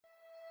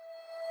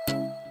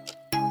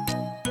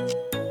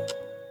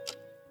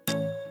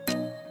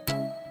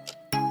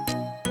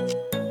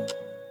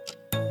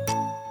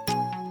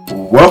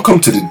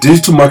Welcome to the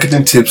Digital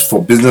Marketing Tips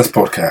for Business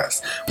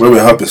podcast, where we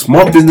help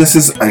small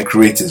businesses and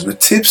creators with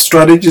tips,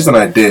 strategies, and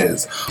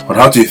ideas on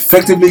how to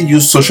effectively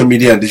use social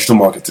media and digital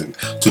marketing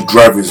to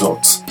drive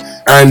results.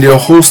 And your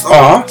hosts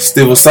are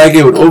Steve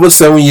Osage with over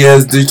 7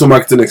 years digital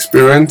marketing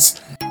experience.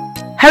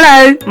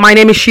 Hello, my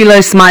name is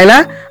Sheila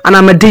Smiler, and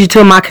I'm a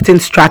digital marketing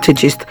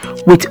strategist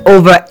with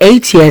over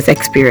 8 years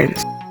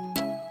experience.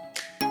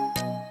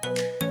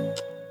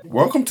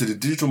 Welcome to the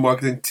Digital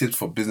Marketing Tips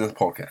for Business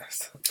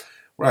podcast.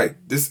 Right,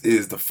 this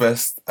is the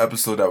first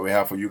episode that we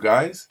have for you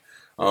guys.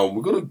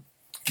 We're going to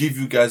give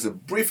you guys a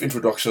brief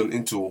introduction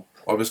into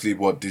obviously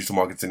what digital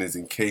marketing is,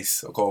 in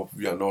case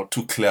we are not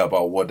too clear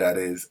about what that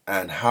is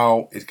and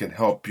how it can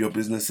help your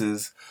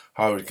businesses,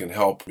 how it can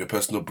help your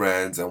personal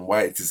brands, and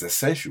why it is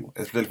essential,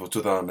 especially for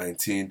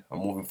 2019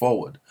 and moving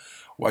forward.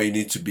 Why you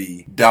need to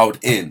be dialed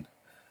in,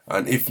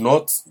 and if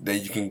not,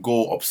 then you can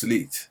go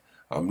obsolete,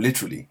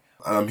 literally.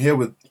 And I'm here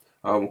with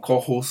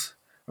co-host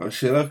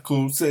Sheila.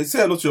 Cool. Say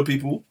hello to your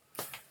people.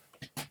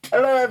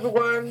 Hello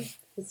everyone,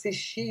 this is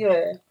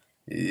Sheila.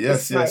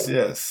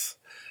 Yes.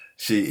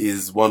 She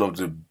is one of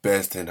the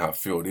best in her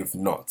field, if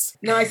not.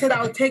 No, I said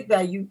I'll take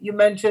that. You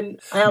mentioned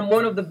I am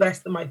one of the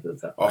best in my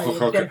field. So I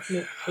will okay.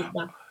 definitely take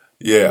that.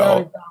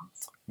 Yeah.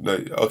 No,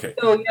 okay.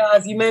 So yeah,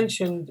 as you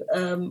mentioned,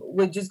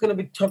 we're just going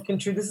to be talking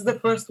through. This is the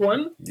first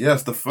one.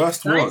 Yes, the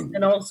first one.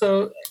 And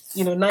also,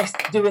 nice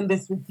doing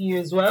this with you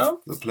as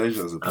well. The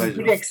pleasure. I'm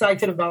pretty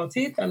excited about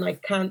it, and I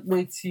can't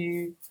wait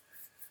to,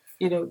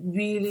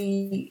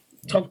 really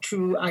talk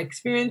through our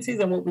experiences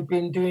and what we've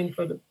been doing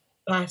for the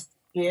past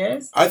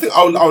years. I think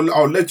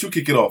I'll let you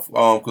kick it off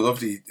because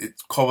obviously it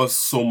covers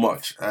so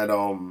much,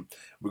 and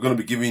we're going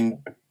to be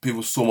giving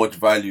people so much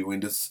value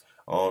in this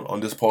on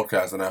this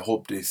podcast, and I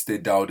hope they stay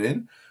dialed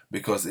in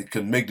because it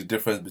can make the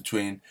difference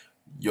between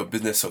your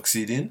business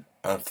succeeding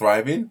and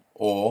thriving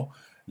or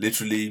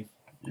literally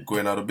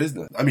going out of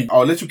business. I mean,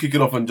 I'll let you kick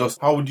it off and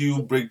just how would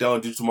you break down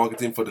digital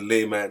marketing for the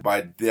layman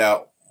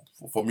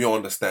from your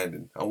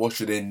understanding, and what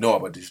should they know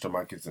about digital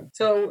marketing?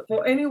 So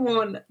for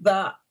anyone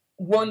that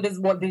wonders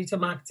what digital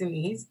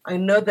marketing is, I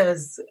know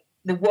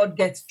the word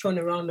gets thrown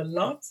around a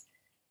lot.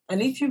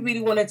 And if you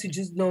really wanted to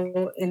just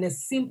know in a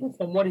simple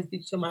form what is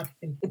digital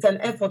marketing, it's an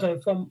effort or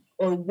a form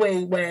or a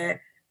way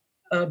where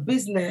a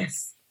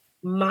business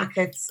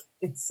markets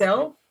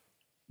itself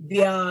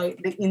via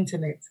the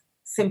internet.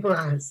 Simple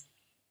as,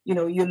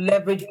 you're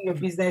leveraging your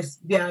business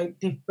via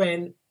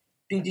different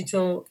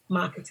digital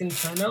marketing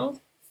channels.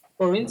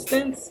 For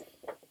instance,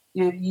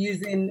 you're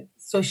using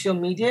social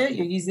media,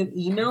 you're using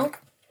email,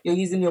 you're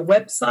using your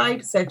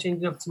website, search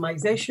engine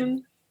optimization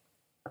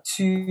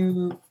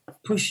to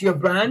push your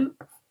brand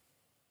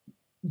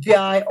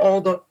via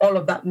all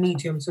of that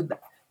medium. So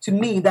to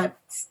me,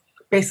 that's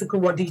basically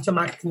what digital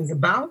marketing is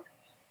about.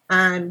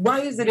 And why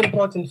is it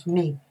important for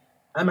me?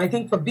 I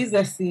think for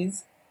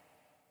businesses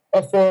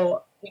or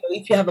for,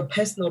 if you have a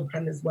personal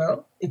brand as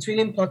well, it's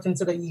really important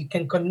so that you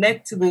can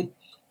connect with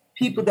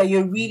people that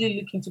you're really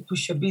looking to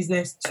push your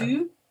business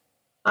to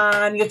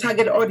and your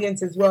target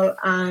audience as well.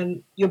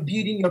 And you're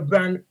building your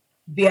brand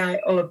via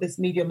all of this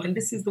medium. And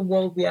this is the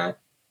world we are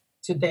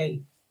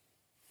today.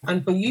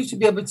 And for you to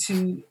be able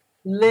to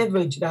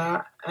leverage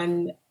that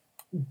and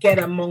get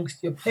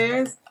amongst your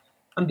peers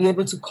and be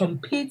able to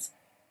compete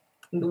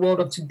in the world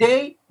of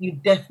today, you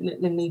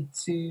definitely need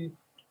to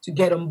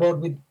get on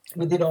board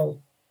with it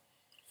all.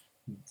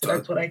 So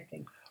that's what I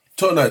think.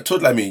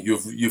 Totally. I mean,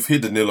 you've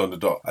hit the nail on the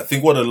dot. I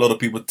think what a lot of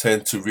people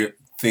tend to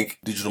think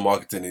digital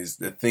marketing is,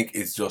 they think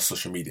it's just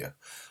social media,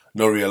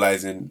 not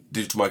realizing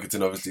digital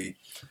marketing obviously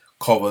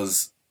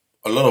covers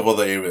a lot of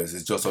other areas.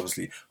 It's just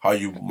obviously how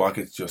you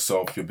market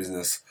yourself, your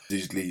business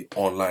digitally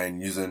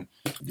online using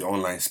your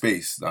online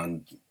space,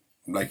 and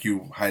like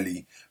you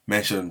highly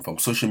mentioned, from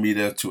social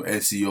media to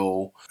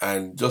SEO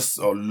and just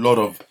a lot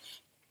of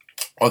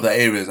other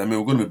areas. I mean,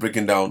 we're going to be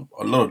breaking down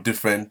a lot of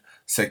different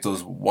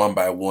sectors one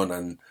by one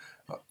and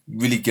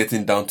really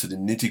getting down to the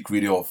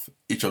nitty-gritty of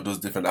each of those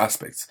different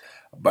aspects.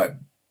 But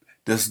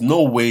there's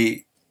no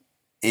way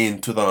in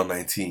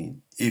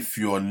 2019, if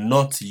you're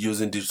not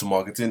using digital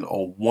marketing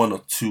or one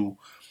or two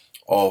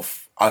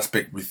of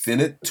aspect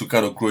within it to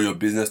kind of grow your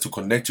business, to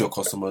connect your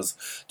customers,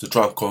 to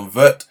try and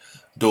convert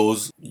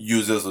those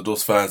users or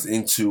those fans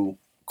into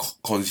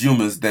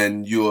consumers,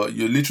 then you're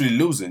literally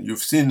losing. You've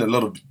seen a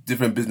lot of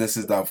different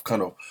businesses that have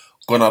kind of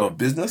gone out of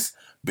business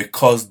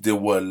because they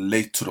were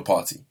late to the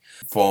party,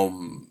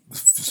 from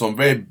some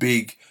very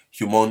big,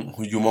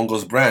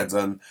 humongous brands,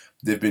 and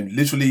they've been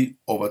literally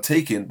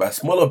overtaken by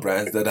smaller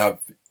brands that have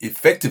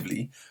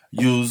effectively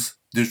used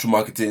digital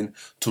marketing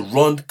to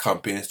run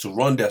campaigns, to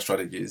run their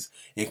strategies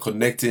in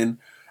connecting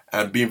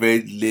and being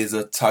very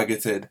laser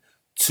targeted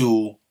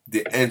to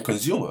the end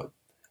consumer.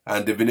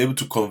 And they've been able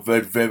to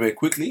convert very, very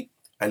quickly,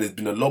 and it's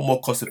been a lot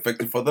more cost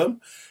effective for them,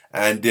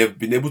 and they've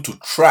been able to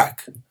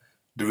track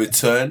the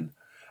return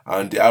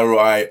and the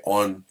ROI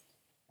on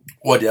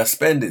what they are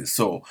spending.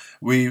 So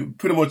we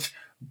pretty much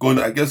going,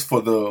 I guess,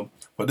 for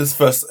this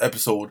first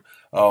episode,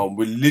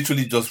 we're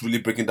literally just really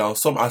breaking down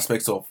some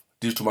aspects of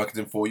digital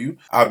marketing for you.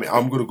 I mean,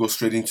 I'm going to go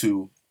straight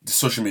into the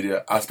social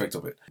media aspect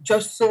of it.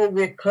 Just so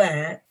we're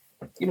clear,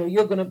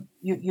 you're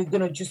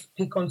gonna just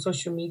pick on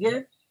social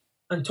media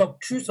and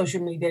talk through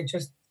social media,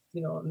 just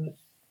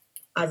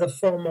as a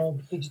form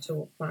of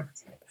digital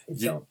marketing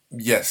itself.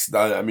 Yes,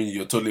 I mean,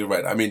 you're totally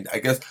right. I mean, I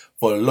guess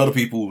for a lot of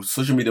people,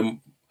 social media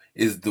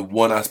is the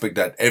one aspect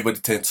that everybody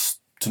tends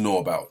to know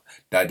about.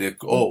 That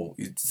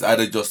it's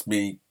either just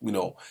me,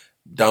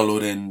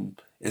 downloading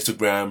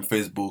Instagram,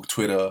 Facebook,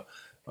 Twitter,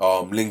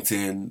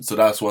 LinkedIn. So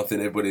that's one thing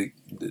everybody.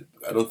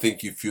 I don't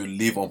think if you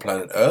live on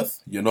planet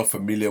Earth, you're not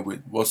familiar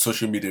with what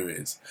social media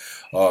is.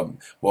 Well,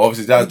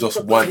 obviously that's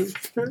just one.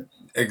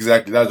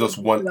 Exactly, that's just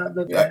one.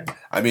 Yeah,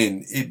 I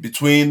mean,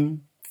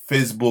 between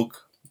Facebook,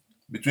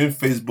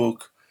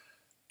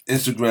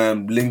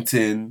 Instagram,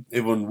 LinkedIn,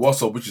 even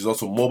WhatsApp, which is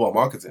also mobile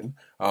marketing,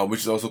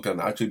 which is also can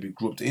actually be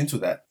grouped into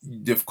that.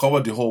 They've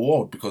covered the whole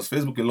world because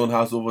Facebook alone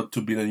has over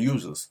 2 billion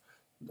users.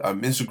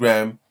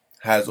 Instagram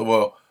has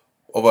over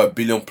 1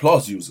 billion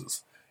plus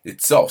users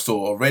itself.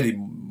 So already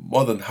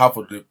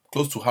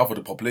close to half of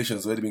the population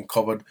has already been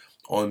covered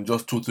on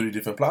just 2-3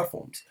 different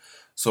platforms.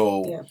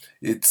 So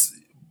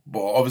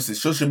but obviously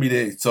social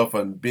media itself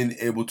and being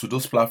able to,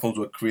 those platforms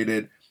were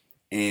created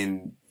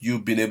in you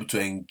being able to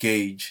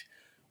engage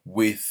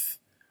with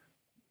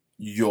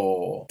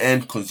your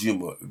end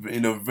consumer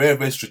in a very,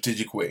 very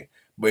strategic way.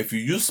 But if you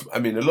use, a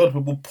lot of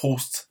people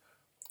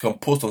can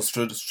post on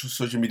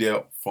social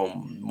media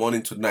from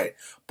morning to night.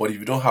 But if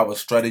you don't have a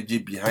strategy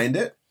behind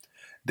it,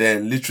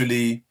 then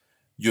literally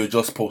you're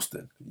just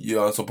posting.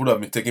 Some people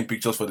have been taking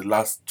pictures for the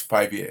last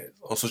 5 years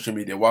on social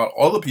media, while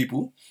other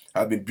people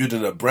have been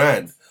building a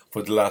brand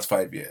for the last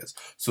 5 years.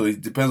 So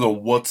it depends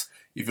on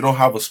if you don't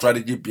have a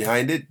strategy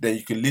behind it, then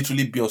you can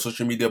literally be on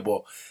social media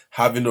but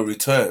having no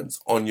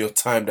returns on your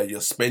time that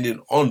you're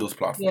spending on those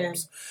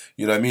platforms.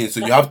 You know what I mean?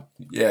 So you have,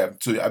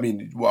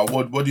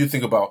 what do you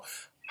think about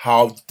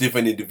how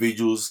different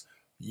individuals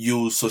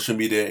use social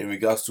media in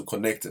regards to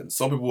connecting?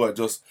 Some people are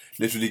just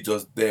literally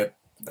just there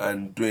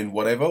and doing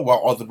whatever,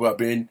 while other people are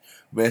being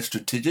very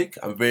strategic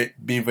and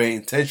being very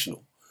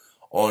intentional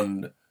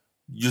on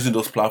using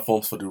those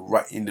platforms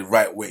in the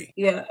right way.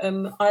 Yeah,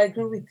 I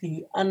agree with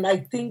you, and I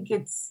think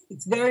it's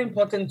very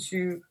important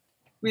to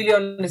really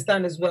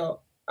understand as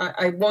well.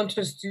 I want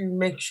us to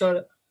make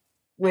sure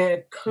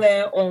we're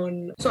clear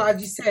on. So as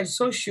you said,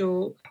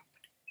 social.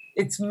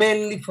 It's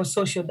mainly for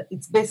social.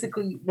 It's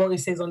basically what it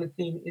says on the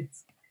thing.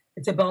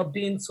 It's about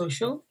being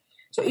social.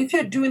 So if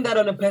you're doing that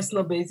on a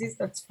personal basis,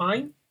 that's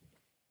fine.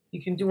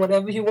 You can do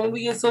whatever you want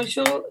with your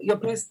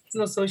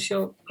personal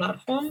social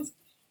platforms.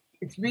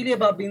 It's really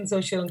about being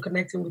social and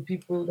connecting with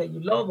people that you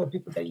love or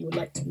people that you would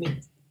like to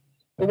meet.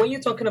 But when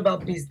you're talking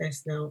about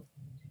business now,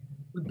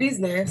 with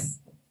business,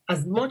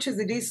 as much as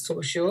it is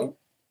social,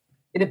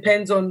 it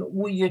depends on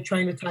who you're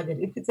trying to target.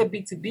 If it's a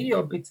B2B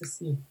or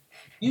B2C.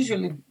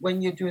 Usually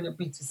when you're doing a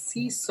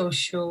B2C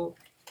social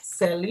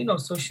selling or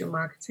social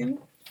marketing,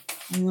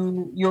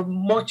 you're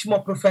much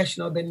more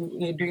professional than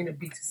when you're doing a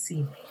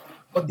B2C.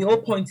 But the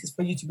whole point is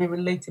for you to be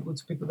relatable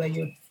to people that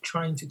you're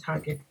trying to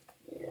target.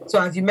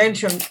 So as you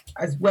mentioned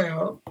as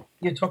well,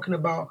 you're talking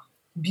about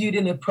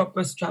building a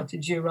proper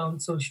strategy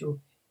around social.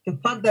 The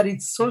fact that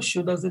it's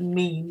social doesn't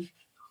mean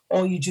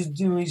all you just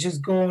do is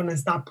just go on and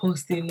start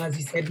posting, as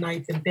you said,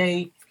 night and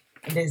day,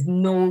 and there's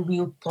no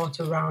real thought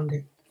around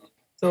it.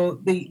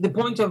 So the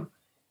point of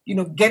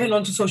getting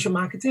onto social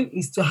marketing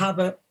is to have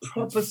a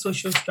proper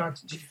social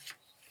strategy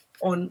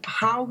on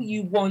how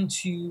you want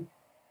to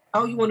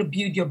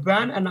build your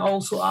brand and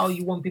also how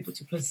you want people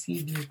to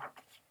perceive you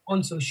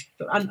on social,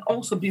 and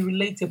also be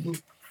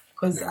relatable,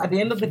 because at the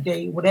end of the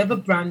day, whatever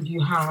brand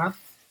you have,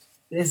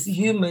 there's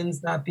humans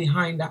that are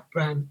behind that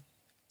brand.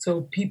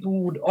 So people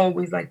would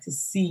always like to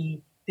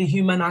see the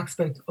human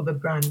aspect of a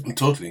brand.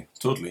 Totally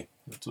agree.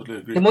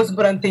 The most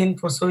important thing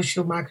for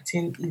social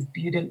marketing is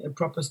building a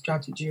proper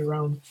strategy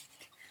around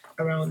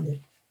it.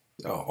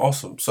 Oh,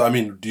 awesome. So,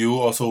 do you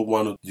also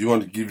want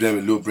to give them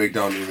a little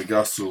breakdown in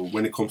regards to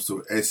when it comes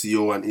to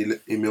SEO and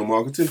email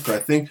marketing? Because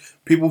I think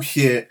people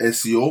hear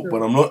SEO,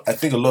 but I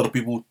think a lot of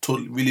people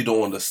really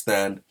don't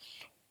understand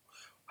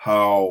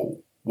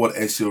what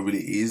SEO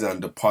really is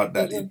and the part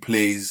that it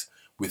plays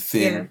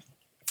within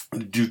the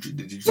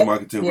digital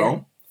marketing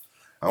realm,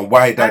 and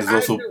why that is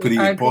also pretty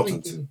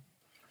important.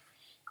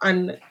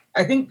 And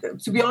I think,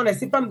 to be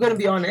honest, if I'm going to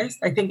be honest,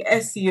 I think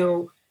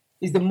SEO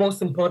is the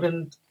most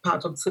important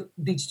part of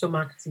digital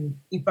marketing,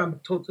 if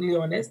I'm totally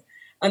honest.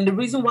 And the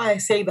reason why I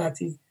say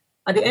that is,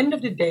 at the end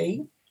of the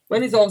day,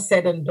 when it's all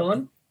said and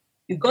done,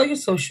 you've got your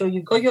social,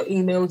 you've got your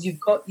emails,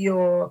 you've got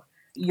your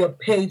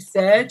paid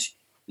search,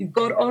 you've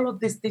got all of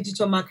these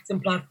digital marketing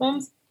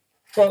platforms,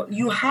 but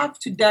you have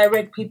to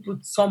direct people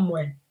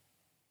somewhere.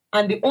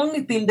 And the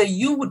only thing that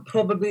you would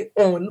probably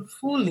own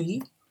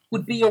fully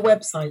would be your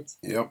website.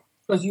 Yep.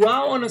 Because you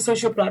are on a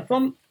social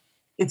platform,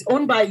 it's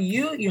owned by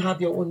you, you have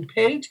your own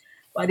page,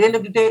 but at the end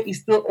of the day, it's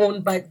still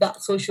owned by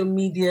that social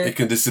media. It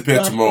can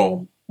disappear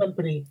tomorrow.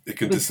 Company. It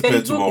can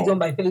disappear tomorrow. It's owned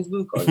by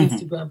Facebook or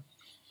Instagram.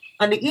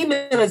 And the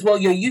email as well,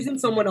 you're using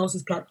someone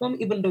else's platform,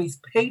 even though it's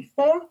paid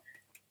for,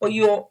 but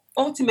you're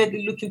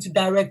ultimately looking to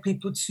direct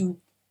people to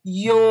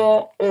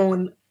your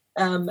own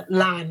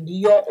land,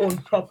 your own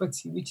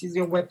property, which is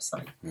your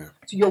website. Yeah.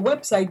 So your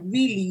website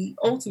really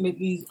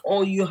ultimately is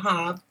all you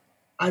have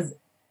as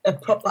a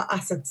proper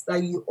asset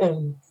that you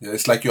own. Yeah,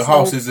 it's like your So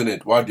house, isn't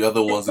it? While the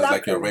other ones is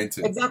like you're exactly,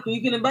 renting. exactly.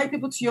 You can invite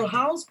people to your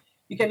house.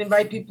 You can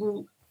invite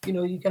people.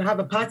 You can have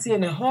a party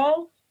in a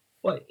hall,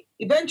 but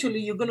eventually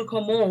you're going to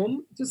come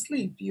home to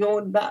sleep. You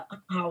own that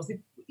house.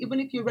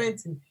 Even if you're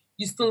renting,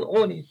 you still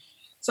own it.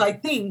 So I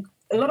think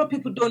a lot of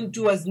people don't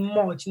do as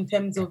much in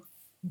terms of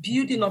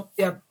building up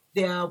their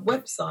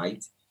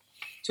website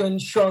to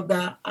ensure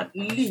that at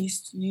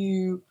least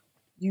you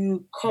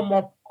come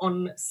up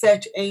on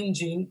search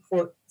engine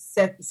for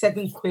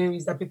certain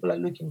queries that people are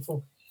looking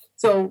for.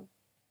 So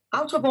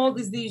out of all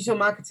these digital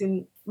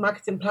marketing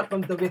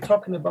platforms that we're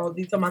talking about,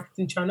 digital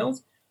marketing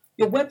channels,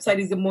 your website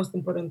is the most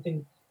important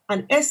thing.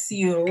 And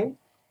SEO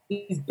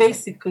is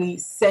basically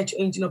search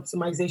engine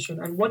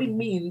optimization. And what it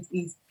means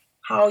is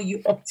how you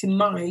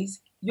optimize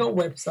your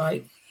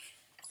website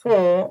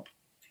for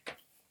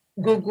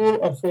Google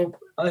or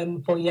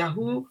for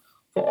Yahoo,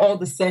 for all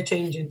the search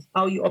engines,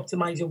 how you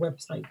optimize your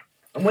website.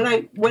 And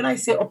when I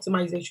say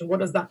optimization, what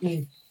does that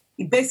mean?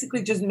 It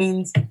basically just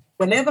means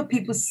whenever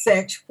people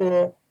search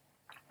for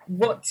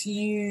what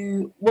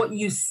you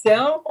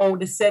sell or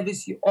the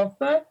service you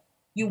offer,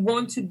 you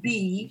want to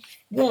be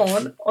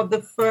one of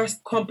the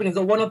first companies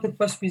or one of the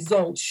first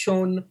results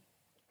shown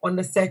on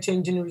the search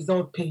engine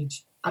result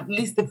page, at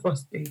least the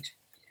first page.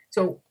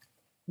 So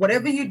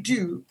whatever you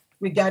do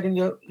regarding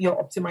your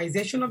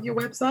optimization of your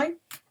website,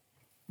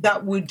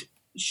 that would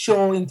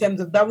show in terms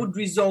of that would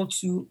result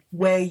to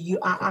where you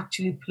are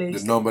actually The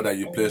placed number that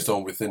you on, placed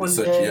on within the on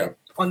search, yeah. the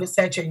on the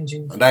search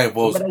engines. And that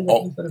involves Whether you're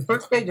looking for the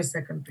first page or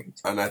second page.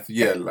 and I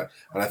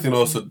think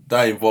also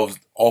that involves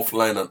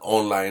offline and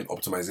online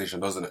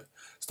optimization, doesn't it?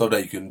 Stuff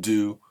that you can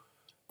do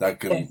that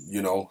can,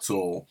 Yes.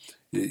 so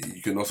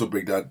you can also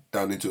break that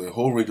down into a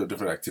whole range of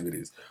different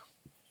activities.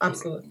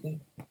 Absolutely.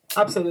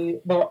 Absolutely.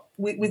 But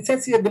with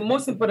SEO, the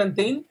most important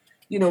thing,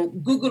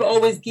 Google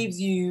always gives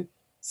you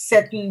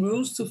certain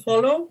rules to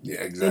follow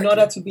Yeah, in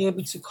order exactly. to be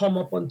able to come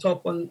up on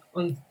top on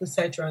the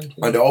search ranking.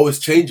 And they're always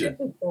changing.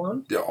 Second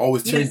one, They're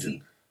always yes,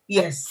 changing.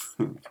 yes,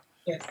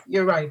 yes,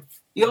 you're right.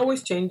 It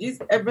always changes.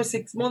 Every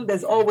 6 months,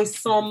 there's always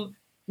some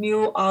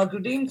new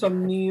algorithm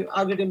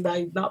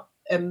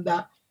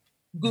that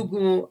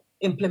Google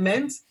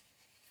implements.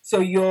 So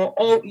you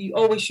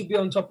always should be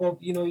on top of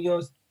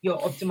your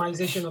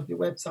optimization of your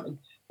website.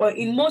 But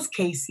in most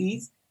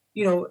cases,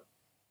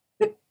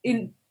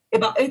 in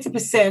about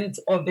 80%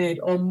 of it,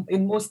 or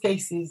in most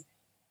cases,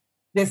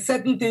 there's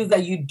certain things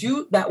that you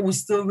do that will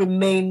still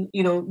remain,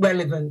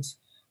 relevant.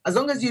 As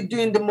long as you're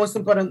doing the most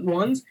important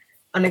ones,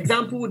 an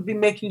example would be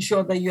making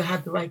sure that you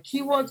have the right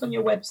keywords on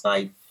your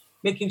website,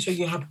 making sure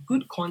you have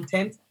good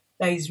content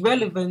that is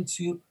relevant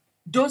to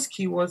those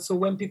keywords. So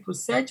when people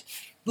search,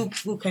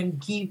 Google can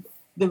give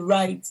the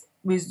right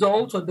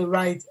result or the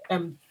right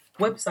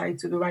website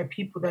to the right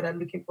people that are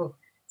looking for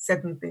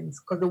certain things,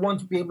 because they want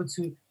to be able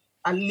to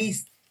at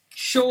least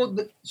show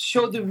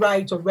the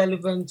right or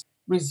relevant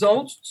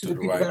results to To the the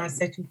people that right. are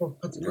searching for a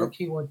particular Yep.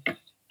 keyword,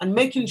 and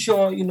making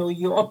sure you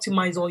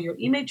optimize all your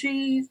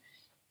images,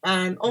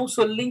 and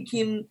also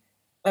linking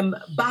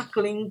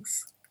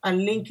backlinks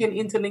and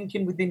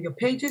interlinking within your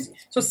pages.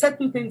 So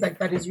certain things like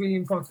that is really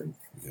important.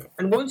 Yeah.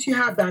 And once you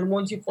have that, and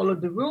once you follow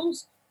the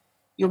rules,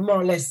 you're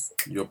more or less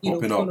You're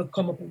popping going to up.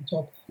 come up on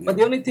top. Yeah. But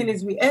the only thing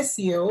is with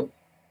SEO,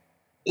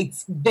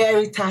 it's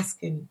very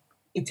tasking.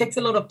 It takes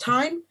a lot of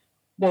time,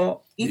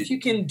 but if you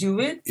can do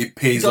it, It it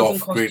pays doesn't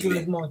off cost you greatly.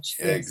 as much.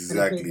 Yes, but it pays in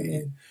the Exactly.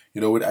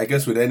 end. I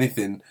guess with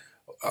anything,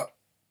 uh,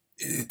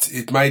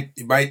 it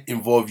might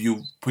involve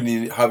you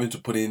having to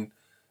put in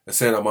a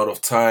certain amount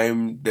of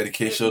time,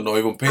 dedication, or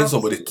even paying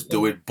somebody to do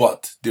Absolutely. it.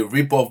 But the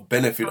rip-off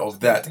benefit of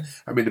that, Absolutely.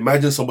 I mean,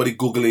 imagine somebody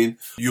googling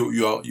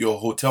your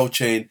hotel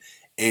chain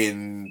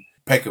in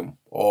Peckham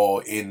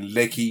or in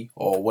Lekki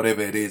or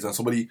whatever it is, and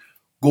somebody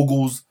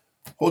googles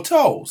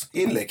hotels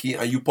in Lekki,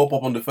 and you pop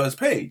up on the first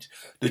page.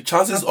 The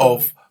chances Absolutely.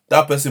 of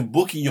that person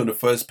booking you on the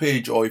first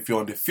page, or if you're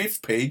on the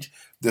fifth page,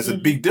 there's a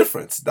big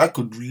difference. That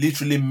could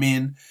literally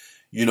mean,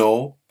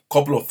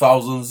 couple of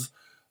 $1,000s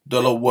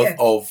worth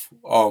Yes.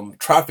 of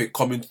traffic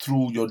coming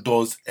through your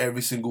doors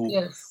every single.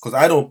 Yes.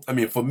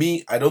 Because for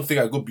me, I don't think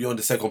I go beyond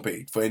the second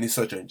page for any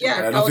search engine. Yeah,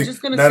 I I don't was think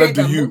just going to neither say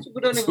do that you. most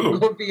people don't even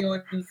go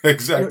beyond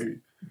Exactly.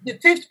 the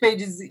fifth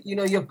page is,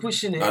 you're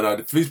pushing it. And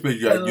the fifth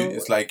page, So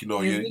it's like you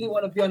really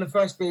want to be on the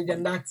first page,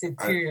 and that's it.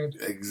 Period.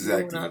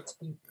 exactly. You don't have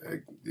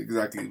to.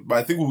 Exactly. But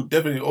I think we'll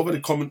definitely over the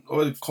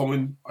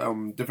coming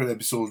different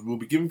episodes, we'll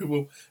be giving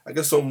people, I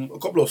guess, a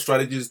couple of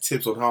strategies,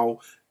 tips on how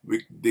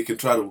they can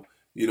try to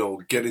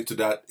get into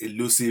that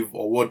elusive,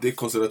 or what they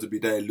consider to be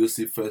that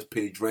elusive first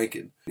page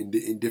ranking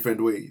in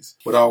different ways.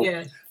 But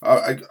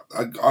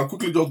I'll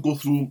quickly just go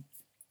through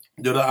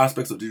the other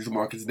aspects of digital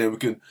marketing. Then we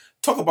can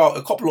talk about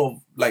a couple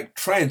of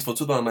trends for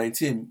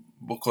 2019,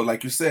 because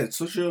like you said,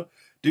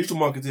 digital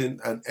marketing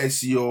and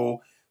SEO,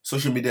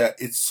 social media,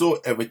 it's so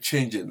ever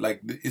changing.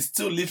 Like, it's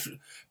still literally,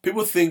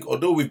 people think,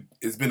 although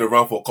it's been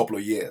around for a couple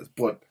of years,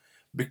 but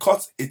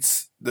because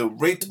it's the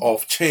rate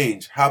of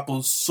change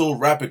happens so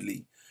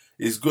rapidly,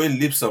 it's going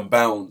leaps and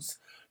bounds,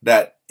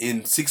 that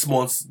in 6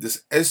 months,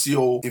 this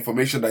SEO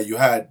information that you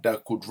had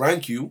that could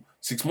rank you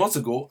 6 months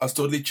ago has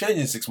totally changed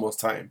in 6 months'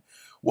 time.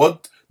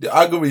 What the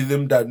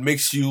algorithm that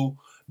makes you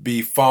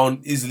be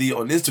found easily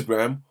on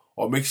Instagram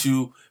or makes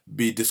you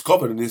be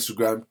discovered on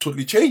Instagram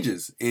totally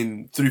changes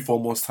in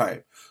 3-4 months'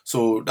 time.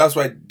 So that's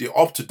why the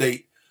up to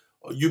date,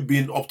 you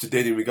being up to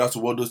date in regards to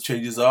what those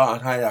changes are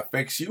and how it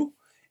affects you,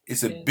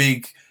 it's a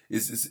big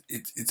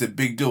it's a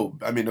big deal.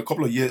 I mean, a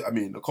couple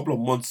of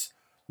months,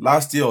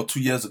 last year or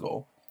 2 years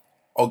ago,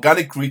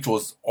 organic reach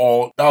was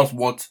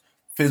what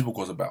Facebook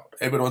was about.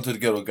 Everyone wanted to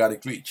get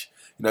organic reach.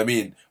 You know what I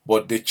mean?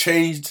 But they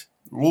changed,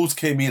 rules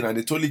came in and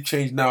they totally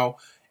changed now.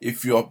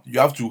 If you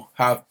have to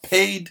have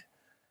paid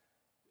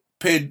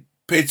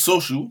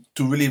social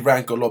to really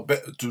rank a lot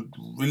better, to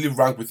really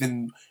rank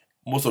within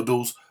most of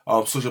those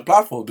social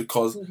platforms,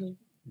 because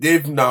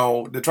they're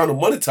trying to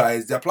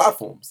monetize their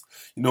platforms.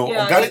 Organic.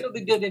 At the end of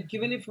the day, they've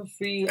given it for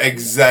free.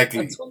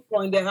 Exactly. At some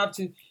point, they have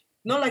to.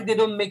 Not like they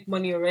don't make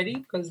money already,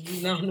 because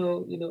we now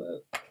know,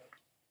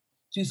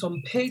 do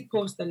some paid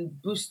posts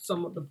and boost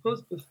some of the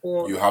posts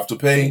before you have to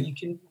pay. You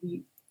can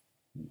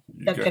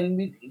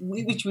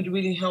which would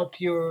really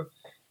help your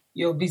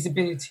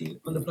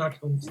visibility on the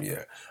platforms.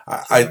 Yeah,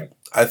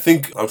 I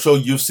think, I'm sure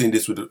you've seen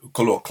this with a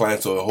couple of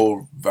clients or a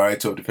whole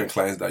variety of different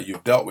clients that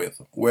you've dealt with,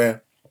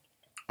 where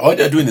all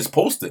they're doing is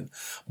posting,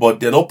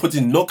 but they're not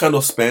putting no kind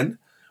of spend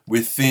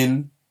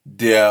within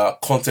their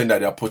content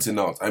that they're putting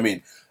out.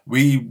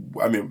 We're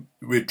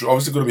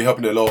obviously going to be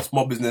helping a lot of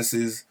small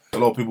businesses, a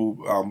lot of people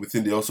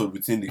within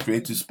the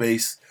creative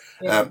space.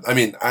 Yeah.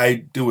 I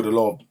deal with a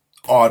lot of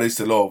artists,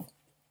 a lot of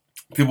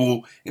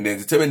people in the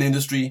entertainment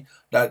industry,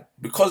 that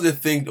because they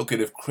think, okay,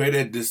 they've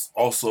created this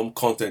awesome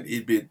content,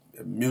 it be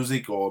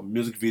music or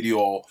music video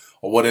or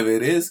whatever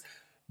it is,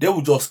 they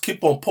will just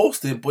keep on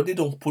posting, but they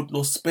don't put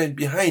no spend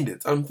behind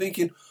it. I'm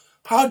thinking,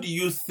 how do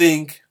you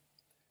think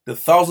the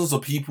thousands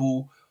of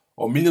people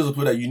or millions of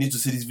people that you need to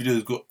see these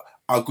videos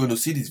are going to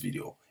see this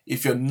video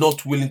if you're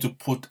not willing to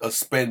put a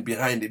spend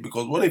behind it?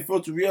 Because what they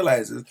fail to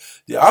realize is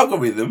the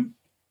algorithm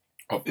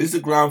of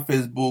Instagram,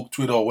 Facebook,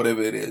 Twitter, or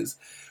whatever it is,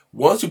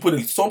 once you put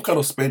some kind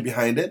of spend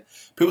behind it,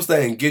 people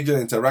start engaging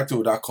and interacting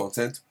with that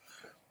content.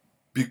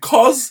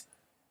 Because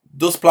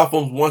those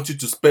platforms want you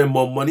to spend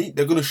more money,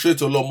 they're going to show it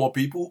to a lot more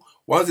people.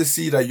 Once they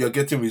see that you're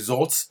getting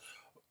results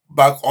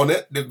back on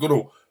it, they're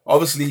going to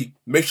obviously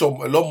make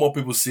sure a lot more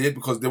people see it,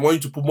 because they want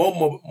you to put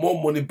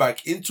more money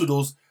back into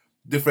those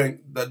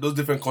different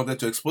content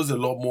to expose it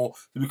a lot more,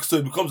 so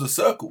it becomes a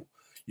circle.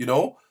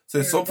 So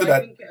it's something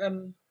that I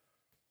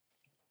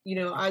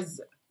think,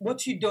 as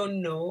what you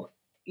don't know.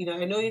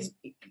 I know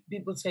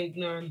people say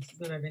ignorance is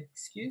not an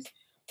excuse,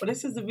 but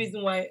this is the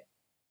reason why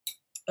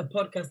a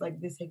podcast like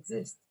this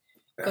exists.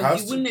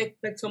 Because you wouldn't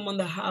expect someone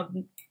that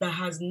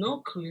has no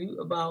clue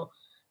about,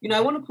 I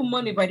want to put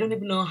money, but I don't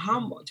even know how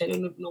much. I don't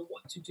even know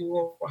what to do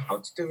or how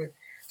to do it.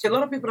 So a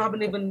lot of people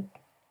haven't even,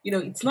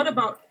 it's not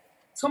about,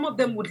 some of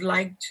them would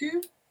like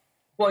to,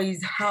 but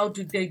it's how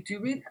do they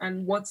do it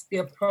and what's the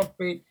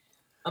appropriate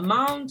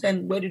amount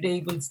and where do they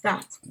even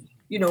start?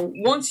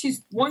 Once you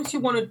want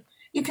to,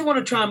 if you want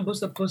to try and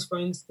boost a post, for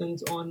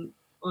instance, on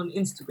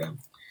Instagram,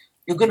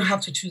 you're going to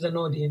have to choose an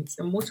audience.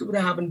 And most people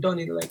that haven't done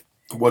it, like...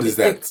 What is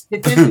that?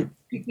 They tend to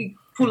quickly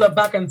pull it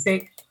back and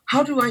say,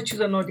 how do I choose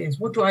an audience?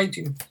 What do I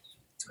do?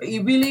 So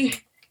it really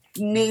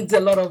needs a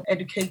lot of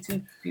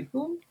educating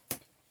people.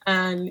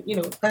 And,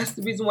 that's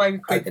the reason why we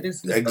created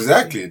this.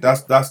 Exactly.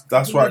 That's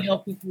really why.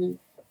 Help people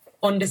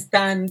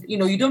understand,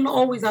 you don't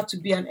always have to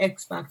be an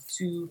expert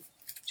to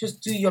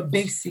just do your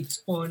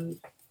basics on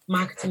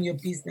marketing your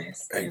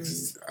business.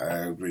 I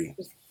agree.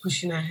 Just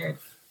pushing ahead.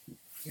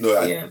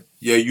 No,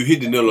 you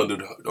hit the nail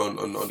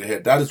on the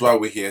head. That is why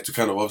we're here, to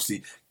kind of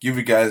obviously give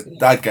you guys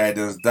that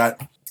guidance,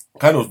 that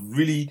kind of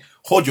really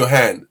hold your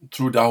hand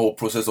through that whole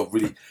process of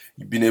really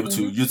being able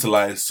to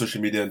utilize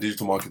social media and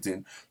digital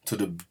marketing to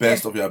the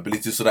best of your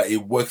ability, so that it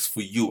works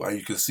for you and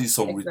you can see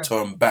some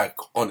return back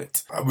on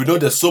it. We know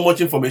there's so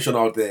much information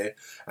out there,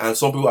 and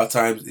some people at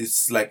times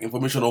it's like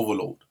information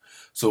overload.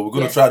 So we're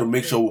going to try to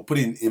make sure we're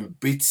putting in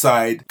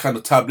beachside kind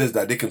of tablets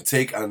that they can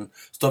take and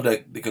stuff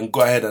that they can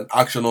go ahead and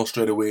action on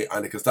straight away,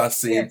 and they can start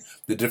seeing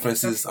the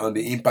differences and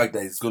the impact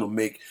that it's going to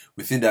make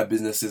within their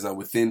businesses and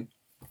within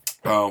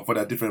for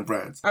their different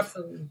brands.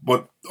 Absolutely.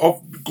 But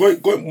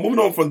moving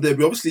on from there,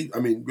 we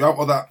have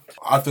other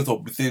aspects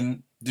of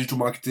within digital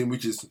marketing,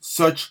 which is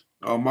search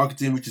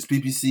marketing, which is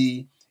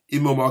PPC,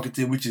 email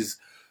marketing, which is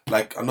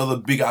like another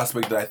big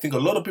aspect that I think a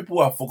lot of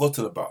people have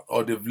forgotten about,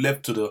 or they've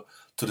left to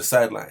the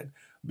sideline.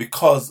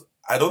 Because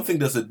I don't think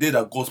there's a day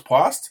that goes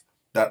past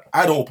that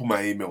I don't open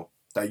my email,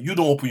 that you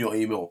don't open your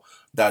email,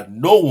 that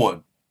no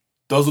one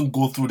doesn't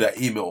go through their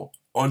email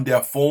on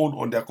their phone,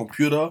 on their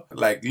computer,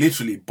 like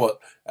literally. But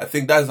I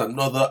think that's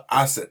another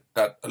asset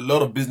that a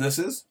lot of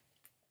businesses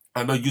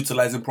are not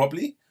utilizing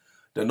properly.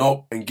 They're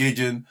not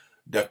engaging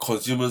their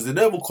consumers. They're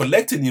not even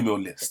collecting email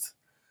list.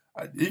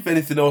 If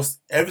anything else,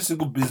 every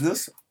single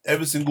business,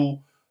 every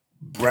single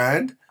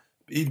brand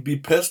it be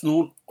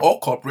personal or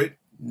corporate,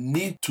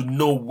 need to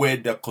know where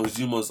their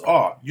consumers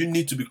are. You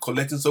need to be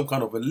collecting some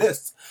kind of a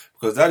list,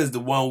 because that is the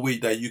one way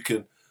that you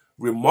can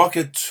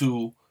remarket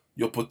to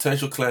your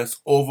potential clients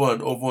over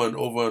and over and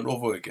over and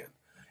over again.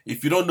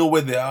 If you don't know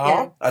where they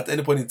are at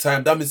any point in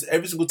time, that means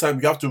every single time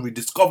you have to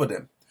rediscover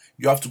them.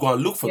 You have to go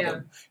and look for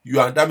them.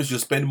 That means you're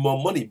spending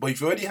more money. But if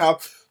you already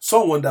have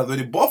someone that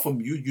already bought from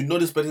you, you know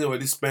this person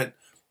already spent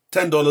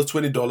 $10,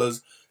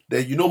 $20,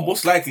 then you know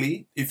most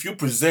likely if you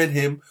present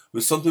him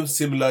with something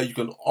similar, you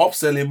can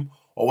upsell him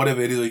or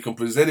whatever it is, or you can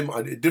present him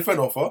a different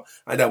offer,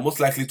 and they're most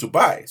likely to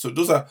buy. So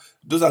those are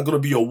going to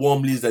be your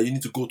warm leads that you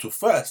need to go to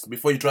first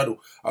before you try to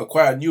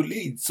acquire new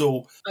leads.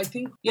 So I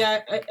think,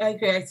 I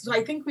agree. So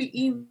I think we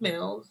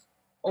email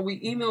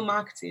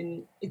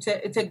marketing, it's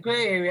a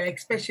gray area,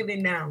 especially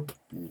now.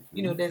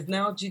 There's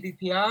now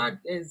GDPR.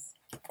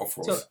 Of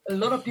course. So a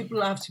lot of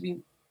people have to be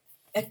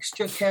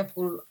extra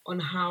careful on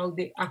how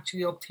they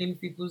actually obtain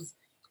people's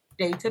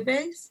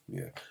database.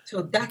 Yeah.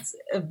 So that's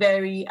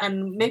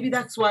and maybe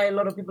that's why a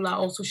lot of people are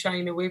also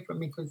shying away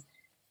from it, because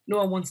no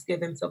one wants to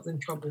get themselves in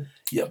trouble.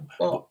 Yeah.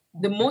 But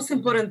the most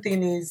important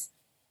thing is,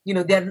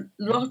 there are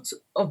lots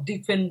of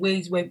different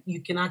ways where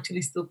you can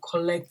actually still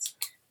collect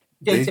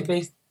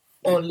database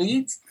or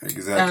leads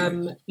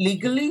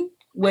legally,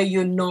 where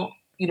you're not,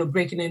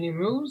 breaking any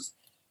rules.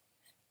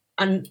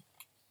 And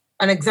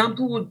an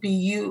example would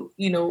be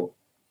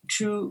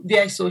through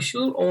VI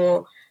Social,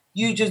 or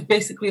you just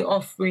basically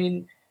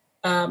offering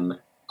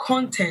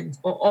content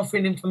or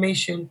offering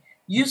information,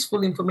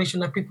 useful information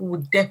that people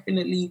would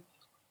definitely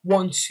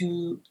want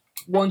to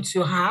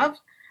have,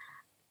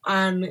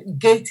 and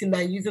gating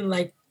that, using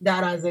like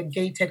that as a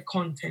gated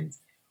content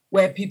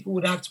where people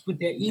would have to put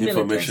their email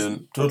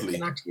information totally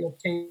and actually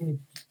obtain it.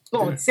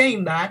 But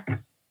saying that,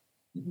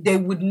 they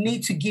would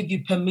need to give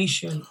you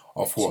permission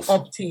to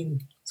opt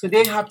in. So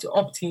they have to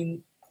opt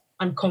in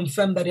and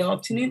confirm that they're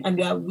opting in and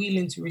they are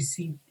willing to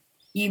receive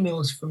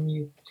emails from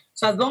you.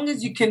 So as long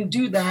as you can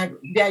do that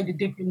via the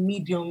different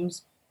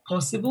mediums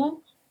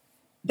possible,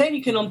 then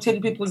you can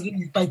obtain people's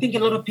leads. But I think a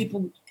lot of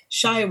people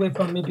shy away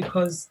from it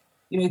because,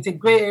 it's a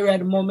gray area at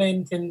the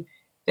moment, and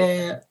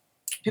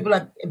people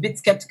are a bit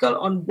skeptical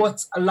on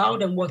what's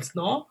allowed and what's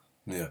not.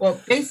 Yeah.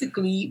 But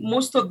basically,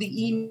 most of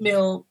the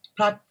email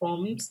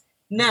platforms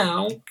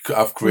now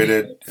have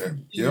created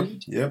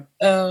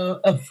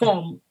a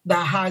form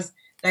that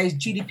is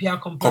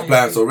GDPR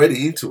compliance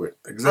already into it.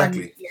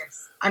 Exactly.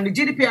 And the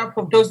GDPR,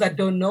 for those that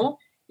don't know,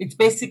 it's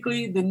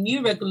basically the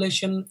new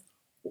regulation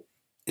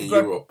in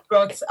Europe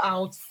brought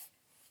out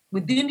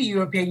within the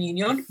European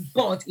Union,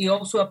 but it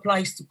also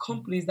applies to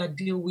companies that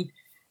deal with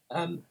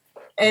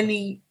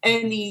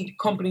any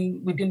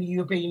company within the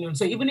European Union.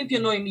 So even if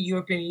you're not in the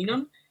European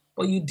Union,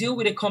 but you deal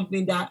with a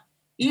company that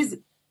is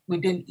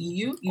within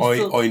EU,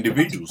 or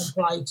individuals,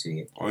 apply to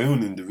it, or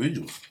even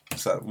individuals.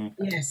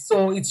 Yes,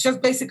 so it's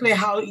just basically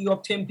how you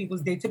obtain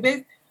people's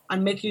database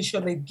and making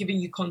sure they're giving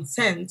you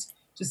consent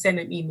to send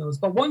them emails.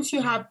 But once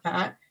you have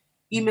that,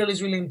 email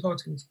is really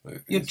important.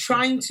 You're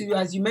trying to,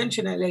 as you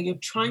mentioned earlier, you're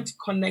trying to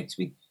connect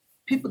with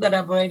people that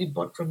have already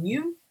bought from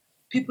you,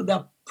 people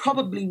that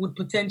probably would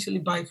potentially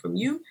buy from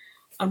you.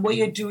 And what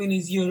you're doing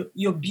is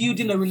you're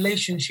building a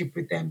relationship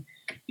with them.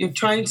 You're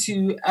trying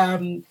to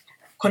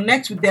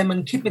connect with them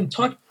and keep in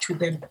touch with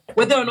them,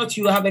 whether or not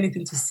you have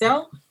anything to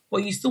sell,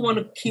 but you still want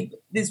to keep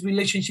this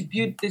relationship,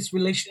 build this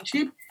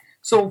relationship.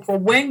 So for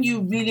when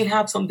you really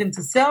have something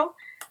to sell,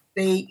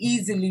 they're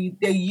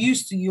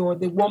used to you, or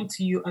they warm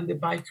to you, and they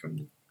buy from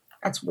you.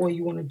 That's what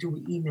you want to do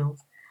with emails.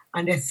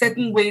 And there's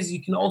certain ways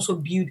you can also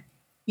build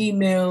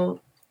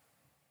email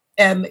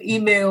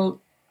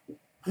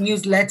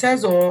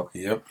newsletters or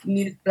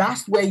news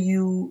blast where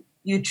you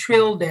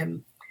trail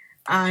them,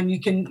 and you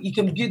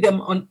can build them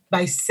on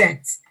by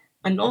sets,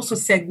 and also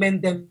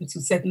segment them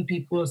to certain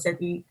people or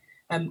certain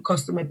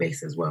customer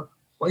base as well.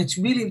 But it's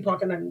really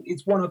important, and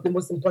it's one of the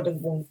most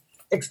important ones,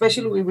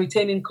 especially with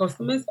retaining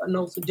customers and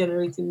also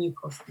generating new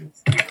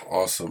customers.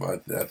 Awesome. I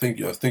think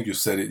you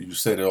said it. You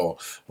said it all.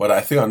 But I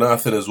think another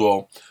thing as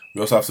well,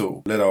 we also have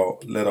to let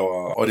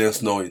our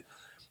audience know it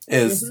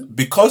is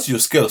because you're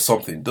scared of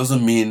something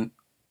doesn't mean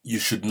you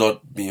should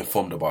not be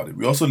informed about it.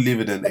 We also live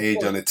in an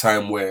age and a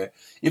time where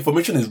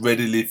information is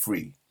readily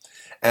free.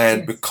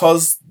 And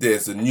because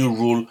there's a new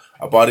rule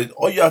about it,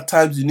 all you have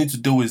times you need to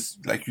do is,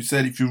 like you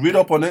said, if you read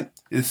up on it,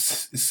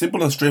 it's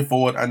simple and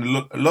straightforward. And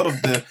a lot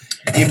of the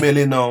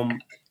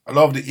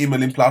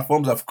emailing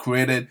platforms have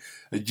created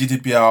a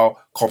GDPR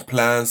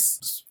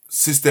compliance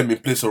system in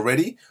place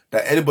already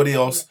that anybody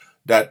else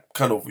that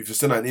kind of, if you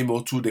send an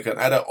email to, they can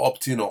either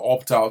opt in or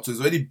opt out. So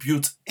it's already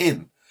built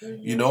in,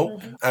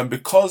 and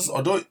because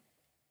although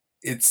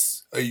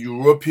it's a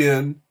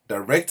European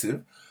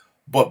directive,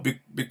 but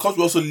because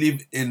we also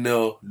live in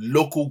a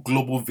local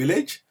global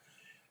village,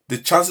 the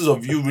chances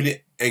of you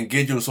really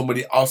engaging with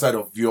somebody outside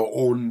of your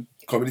own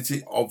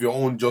community, of your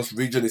own just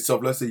region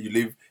itself, let's say you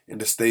live in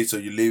the States or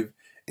you live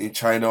in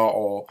China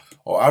or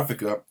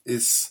Africa,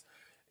 is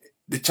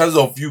the chances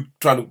of you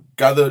trying to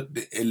gather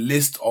a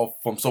list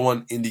from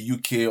someone in the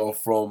UK or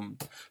from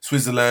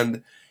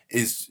Switzerland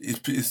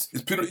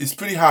it's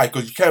pretty high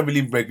because you can't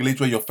really regulate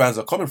where your fans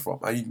are coming from,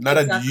 and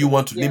neither do you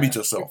want to limit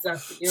yourself.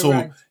 Exactly. You're So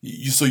right.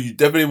 you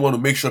definitely want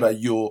to make sure that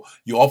you're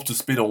up to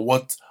speed on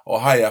what or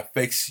how it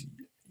affects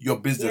your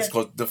business,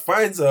 because the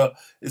fines are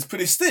it's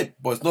pretty steep,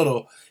 but it's not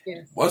a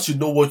once you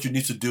know what you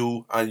need to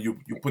do and you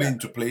put it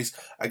into place.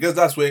 I guess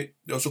that's where it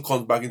also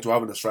comes back into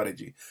having a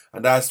strategy,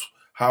 and that's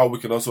how we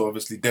can also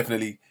obviously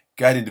definitely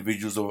guide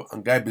individuals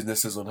and guide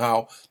businesses on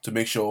how to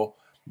make sure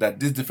that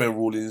these different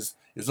rulings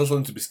is not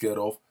something to be scared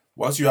of.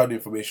 Once you have the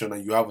information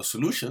and you have a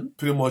solution,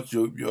 pretty much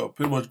you're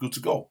pretty much good to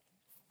go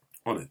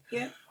on it.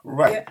 Yeah.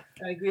 Right. Yeah,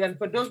 I agree. And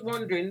for those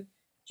wondering,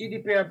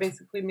 GDPR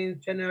basically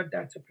means General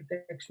Data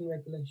Protection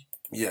Regulation.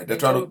 Yeah, they're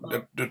trying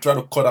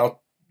to cut out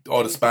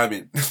all the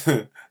spamming.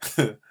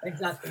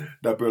 Exactly.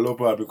 That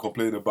Belopo have been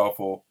complaining about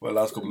for the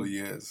last couple of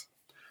years.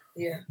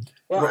 Yeah.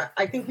 Well,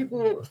 I think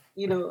people,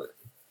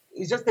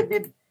 it's just a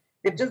bit.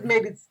 They've just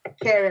made it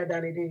scarier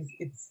than it is.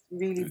 It's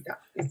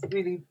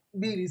really,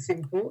 really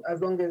simple as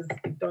long as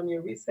you've done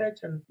your research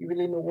and you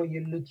really know what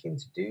you're looking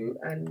to do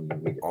and you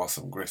really.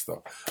 Awesome, great stuff.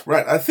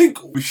 Right, I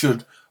think we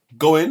should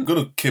go in.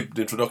 Going to keep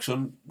the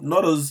introduction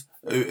not as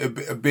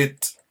a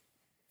bit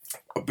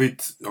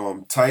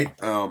tight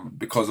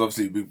because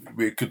obviously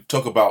we could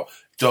talk about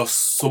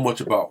just so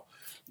much about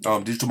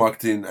digital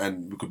marketing,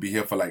 and we could be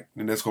here for like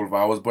the next couple of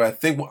hours. But I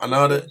think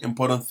another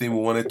important thing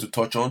we wanted to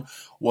touch on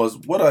was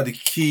what are the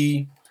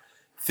key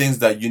things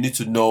that you need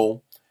to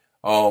know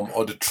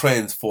or the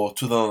trends for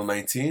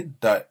 2019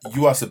 that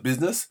you as a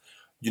business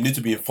you need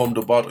to be informed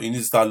about or you need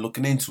to start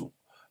looking into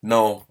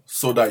now,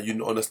 so that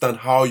you understand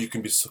how you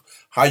can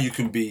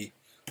be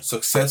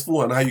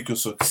successful and how you can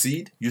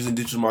succeed using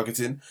digital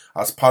marketing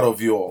as part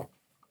of your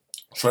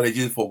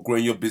strategy for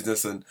growing your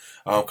business and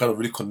kind of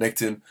really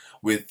connecting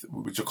with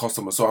your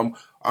customers. So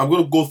I'm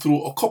going to go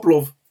through a couple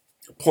of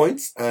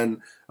points,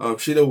 and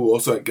Sheila will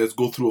also, I guess,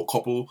 go through a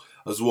couple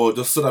as well,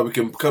 just so that we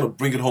can kind of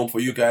bring it home for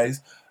you guys,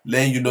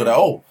 letting you know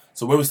that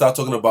so when we start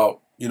talking about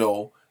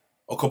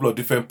a couple of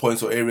different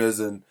points or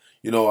areas, and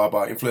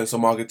about influencer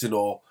marketing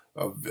or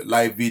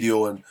live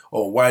video and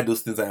or why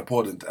those things are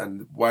important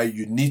and why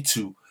you need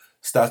to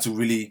start to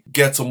really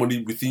get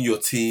somebody within your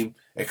team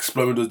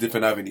exploring those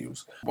different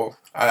avenues. But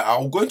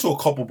I'll go into a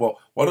couple, but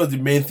one of the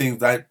main things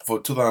that for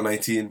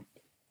 2019,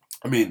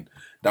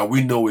 that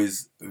we know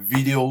is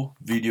video.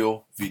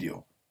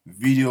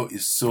 Video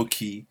is so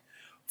key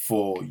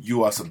for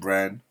you as a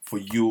brand, for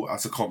you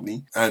as a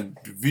company, and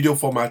video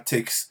format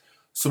takes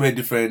so many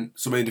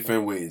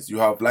different ways. You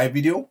have live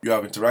video, you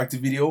have interactive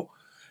video,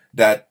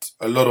 that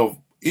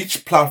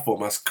each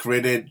platform has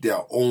created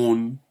their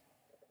own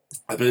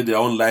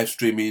live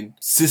streaming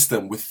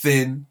system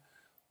within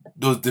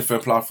those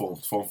different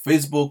platforms. From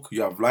Facebook,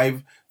 you have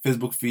live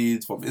Facebook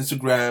feeds. From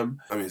Instagram,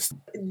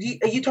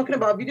 are you talking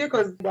about video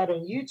because that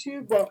on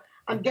YouTube? But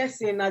I'm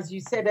guessing, as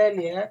you said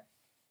earlier,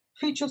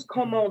 features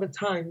come all the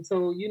time,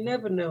 so you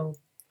never know.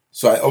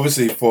 So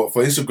obviously for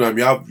Instagram,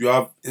 you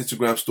have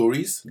Instagram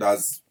stories.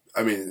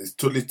 It's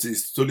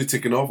totally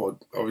taken off. Or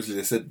obviously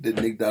they said they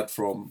nicked that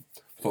from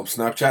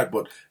Snapchat,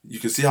 but you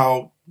can see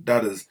how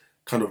that is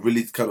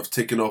really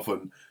taken off,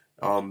 and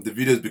the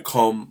videos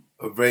become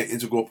a very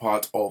integral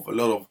part of a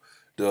lot of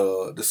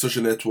the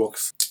social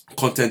networks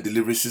content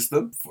delivery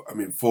system.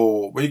 If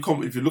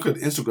you look at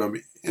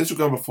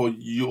Instagram before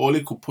you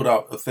only could put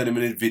out a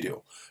 30-minute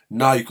video.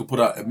 Now you could put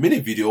out a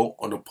minute video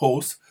on a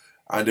post,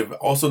 and they've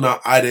also now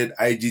added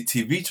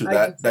IGTV to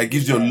that. That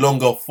gives you a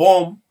longer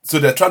form. So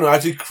they're trying to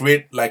actually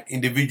create like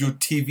individual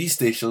TV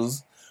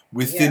stations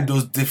within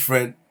those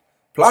different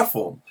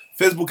platforms.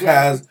 Facebook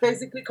has it's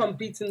basically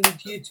competing with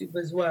YouTube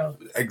as well.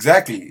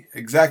 Exactly.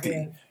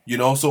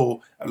 Yeah.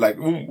 So like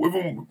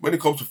even when it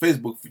comes to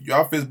Facebook, you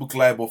have Facebook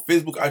Live, but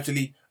Facebook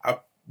actually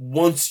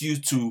wants you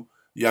to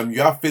you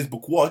have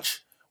Facebook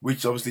Watch,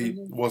 which obviously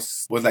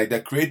was like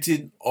they're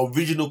creating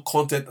original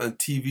content and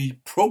TV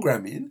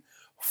programming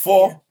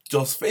for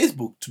just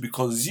Facebook to be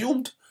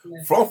consumed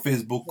from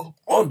Facebook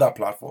on that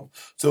platform.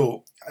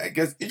 So I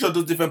guess each of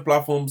those different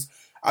platforms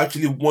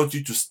actually want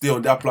you to stay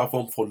on that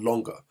platform for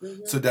longer.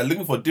 So they're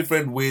looking for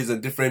different ways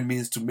and different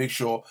means to make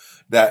sure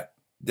that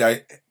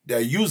their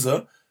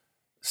user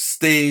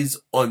stays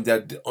on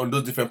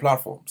those different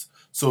platforms.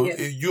 So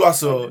you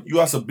as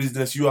a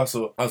business, you as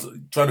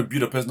trying to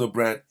build a personal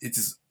brand, it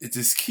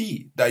is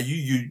key that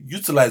you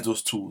utilize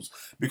those tools,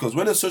 because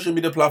when a social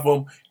media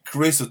platform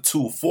creates a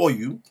tool for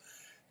you,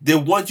 they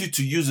want you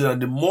to use it,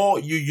 and the more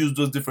you use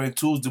those different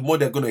tools, the more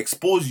they're going to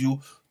expose you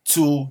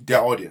to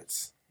their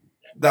audience.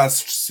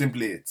 That's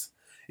simply it.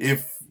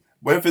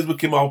 When Facebook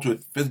came out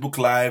with Facebook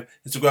Live,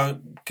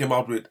 Instagram came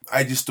out with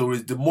IG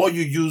Stories, the more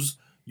you use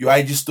your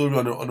IG story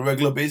on a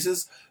regular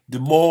basis, the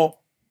more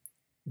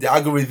the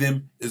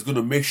algorithm is going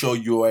to make sure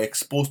you are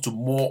exposed to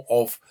more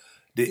of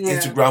the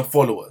Instagram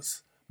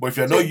followers. But if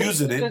you're not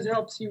using it,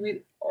 helps you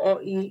with,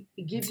 or it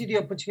gives you the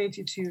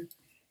opportunity to,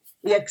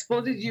 it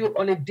exposes you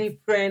on a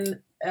different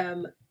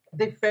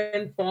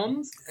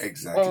forms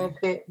of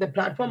the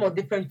platform or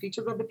different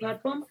features of the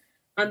platform.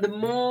 And the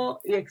more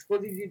it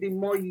exposes you, the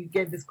more you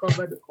get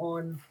discovered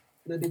on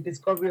the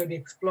discovery or the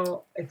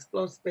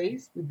explore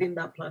space within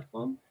that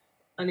platform,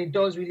 and it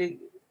does really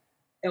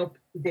help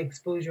with the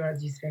exposure,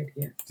 as you said.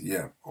 Yes.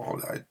 Yeah,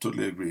 I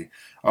totally agree.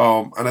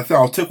 And I think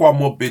I'll take one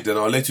more bit, then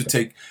I'll let you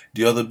take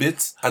the other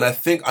bits. And I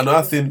think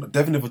another thing,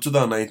 definitely for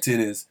 2019,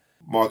 is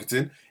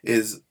marketing.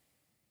 Is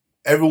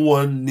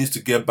everyone needs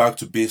to get back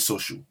to being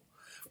social.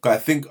 Because I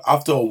think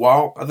after a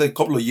while, after a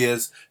couple of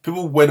years,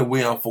 people went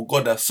away and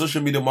forgot that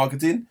social media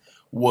marketing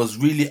was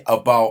really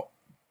about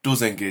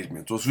those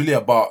engagements. It was really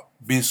about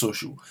being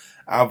social.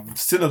 I've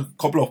seen a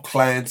couple of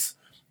clients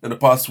in the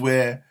past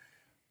where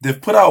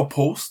they've put out a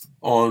post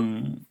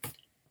on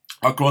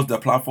across their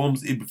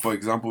platforms, for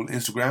example,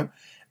 Instagram,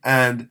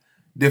 and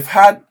they've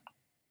had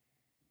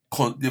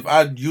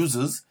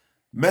users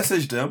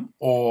message them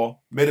or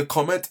made a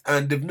comment,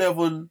 and they've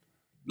never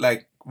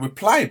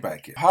reply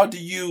back. How do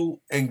you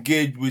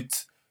engage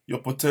with your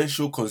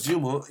potential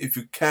consumer if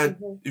you can't,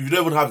 if you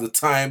don't even have the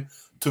time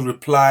to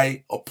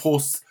reply or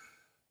post,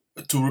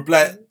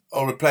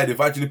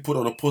 they've actually put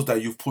on a post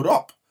that you've put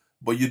up,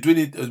 but you're doing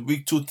it a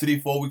week, 2, 3,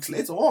 4 weeks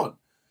later on?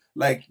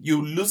 Like,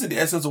 you're losing the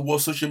essence of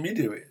what social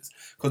media is.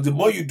 Because the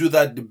more you do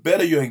that, the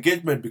better your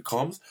engagement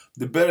becomes,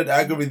 the better the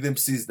algorithm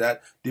sees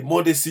that, the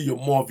more they see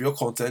more of your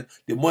content,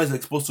 the more it's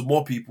exposed to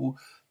more people,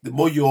 the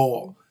more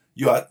your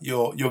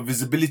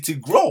visibility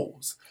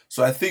grows.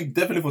 So I think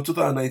definitely for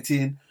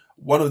 2019,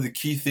 one of the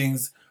key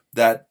things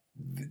that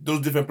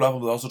those different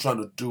platforms are also trying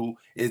to do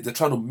is they're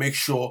trying to make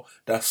sure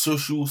that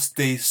social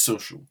stays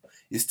social.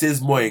 It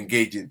stays more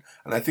engaging.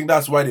 And I think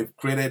that's why they've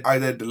created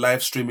either the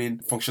live streaming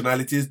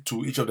functionalities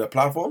to each of their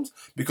platforms.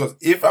 Because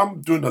if I'm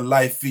doing a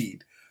live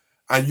feed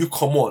and you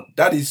come on,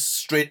 that is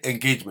straight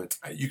engagement.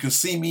 You can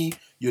see me,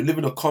 you're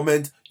leaving a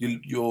comment,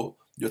 you're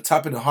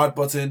tapping a heart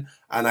button,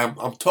 and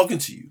I'm talking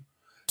to you.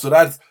 So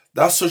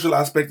that social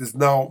aspect is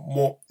now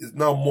more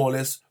or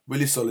less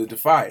really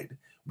solidified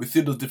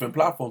within those different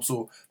platforms.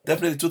 So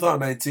definitely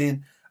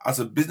 2019, as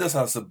a business,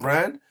 as a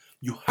brand,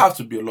 you have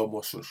to be a lot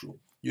more social.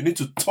 You need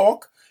to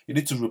talk, you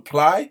need to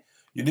reply,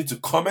 you need to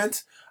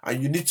comment,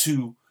 and you need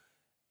to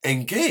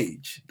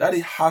engage. That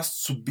it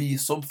has to be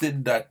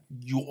something that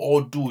you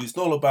all do. It's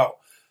not all about,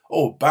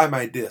 oh, buy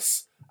my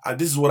this, and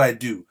this is what I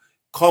do.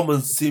 Come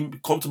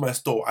to my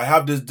store. I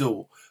have this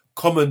deal.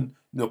 Come and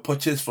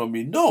purchase from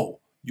me.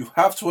 No, you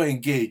have to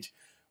engage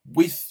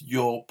with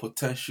your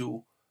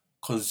potential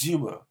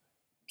consumer.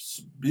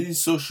 Being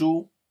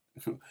social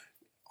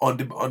on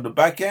the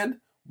back end,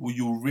 will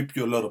you reap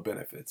you a lot of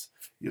benefits?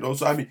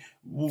 So I mean,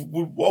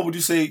 what would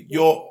you say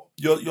your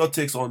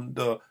takes on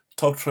the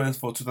top trends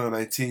for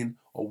 2019,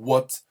 or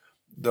what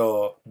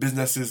the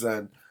businesses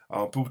and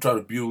people trying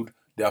to build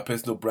their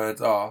personal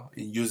brands are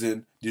in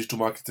using digital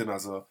marketing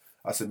as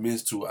a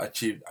means to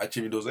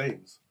achieving those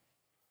aims?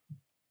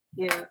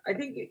 Yeah, I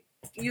think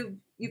you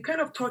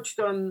kind of touched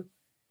on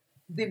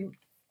the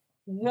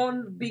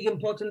one big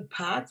important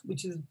part,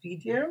 which is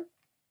video.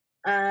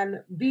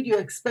 And video,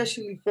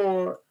 especially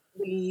for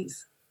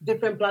these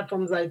different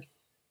platforms like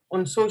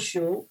on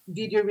social,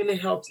 video really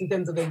helps in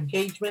terms of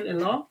engagement a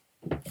lot,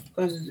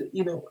 because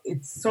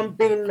it's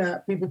something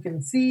that people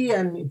can see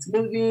and it's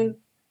moving,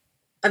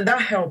 and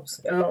that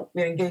helps a lot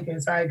with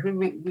engagement. So I agree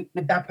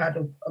with that part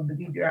of the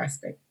video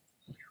aspect.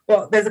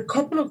 Well, there's a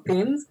couple of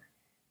things,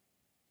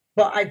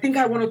 but I think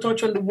I want to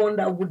touch on the one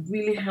that would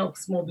really help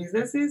small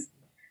businesses.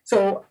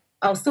 So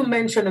I'll still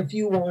mention a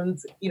few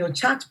ones.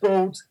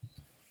 Chatbot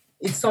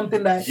is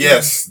something that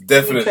yes,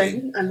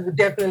 definitely, and will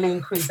definitely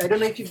increase. I don't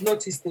know if you've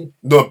noticed it.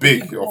 No,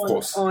 big, of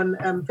course. On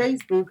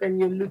Facebook, and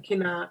you're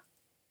looking at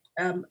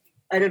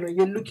I don't know.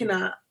 You're looking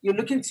at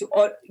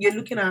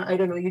I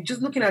don't know. You're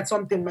just looking at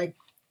something like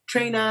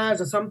trainers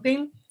or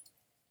something.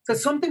 So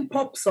something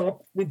pops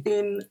up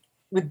within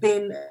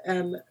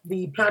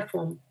the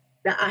platform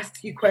that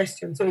asks you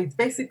questions. So it's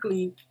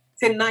basically,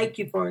 say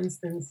Nike, for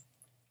instance,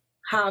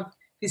 have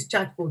this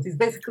chatbot. It's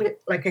basically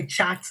like a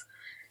chat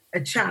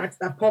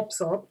that pops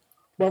up,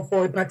 but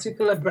for a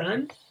particular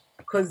brand,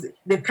 because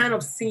they've kind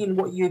of seen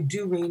what you're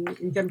doing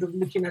in terms of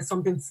looking at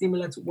something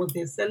similar to what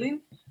they're selling.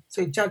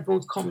 So a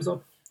chatbot comes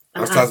up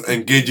and starts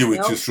engaging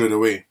with you straight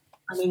away.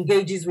 And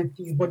engages with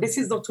you. But this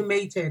is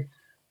automated.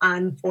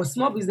 And for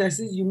small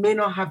businesses, you may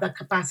not have that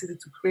capacity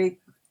to create,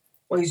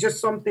 or it's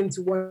just something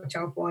to watch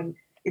out for. And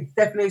it's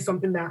definitely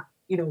something that,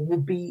 will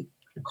be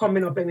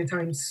coming up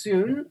anytime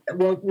soon.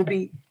 Well, will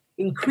be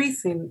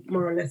increasing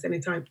more or less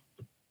anytime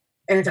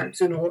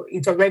soon, or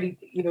it's already,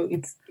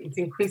 it's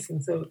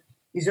increasing. So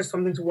it's just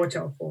something to watch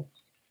out for.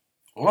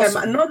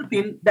 Awesome. Another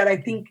thing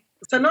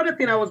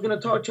I was going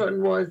to touch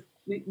on was,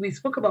 we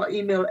spoke about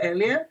email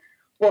earlier.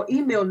 Well,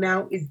 email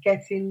now is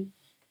getting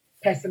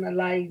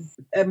personalized,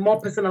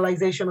 more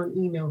personalization on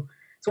email.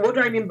 So what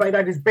do I mean by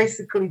that is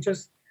basically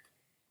just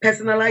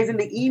personalizing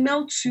the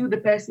email to the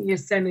person you're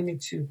sending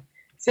it to.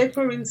 Say,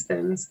 for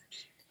instance,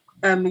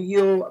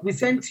 we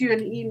sent you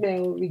an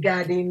email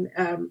regarding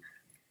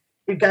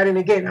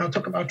again, I'll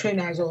talk about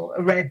trainers or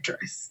a red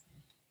dress,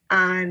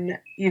 and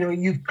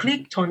you've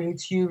clicked on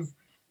it, you've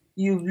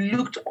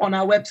looked on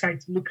our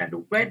website to look at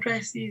the red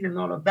dresses and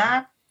all of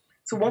that.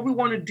 So what we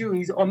want to do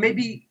is, or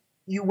maybe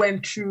you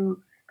went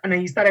through and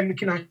then you started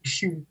looking at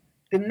shoes.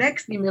 The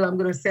next email I'm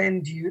going to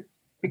send you,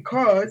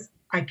 because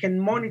I can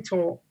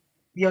monitor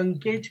your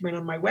engagement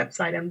on my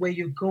website and where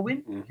you're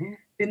going. Mm-hmm.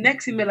 The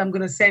next email I'm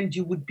going to send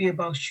you would be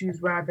about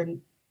shoes rather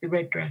than the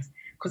red dress,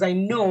 because I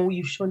know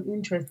you've shown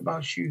interest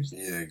about shoes.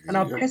 Yeah, And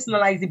I'll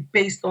personalize it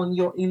based on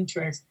your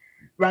interest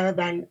rather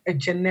than a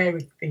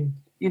generic thing.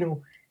 You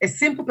know, a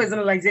simple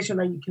personalization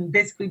that you can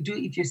basically do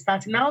if you're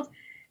starting out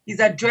is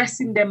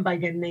addressing them by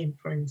their name,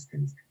 for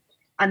instance.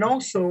 And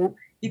also,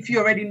 if you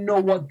already know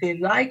what they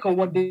like or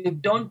what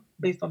they've done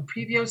based on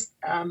previous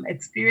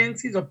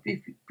experiences or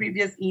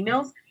previous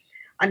emails,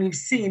 and you've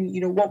seen,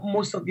 you know, what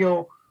most of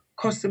your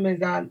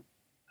customers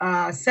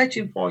are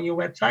searching for on your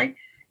website,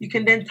 you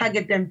can then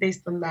target them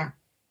based on that.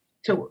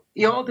 So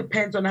it all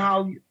depends on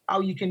how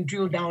you can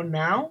drill down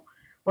now,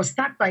 but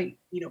start by,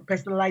 you know,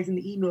 personalizing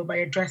the email by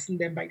addressing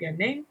them by their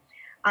name,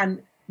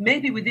 and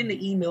maybe within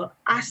the email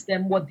ask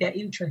them what they're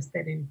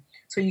interested in.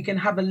 So you can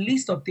have a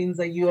list of things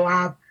that you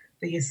have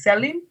that you're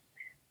selling,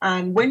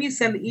 and when you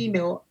send the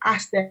email,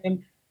 ask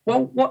them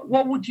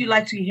what would you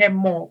like to hear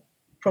more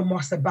from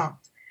us about,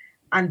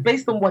 and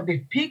based on what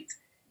they've picked,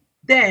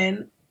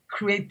 then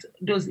create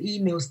those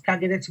emails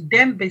targeted to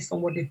them based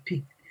on what they've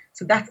picked.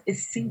 So that's a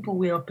simple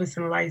way of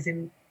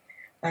personalizing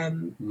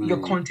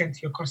your content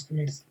to your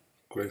customers.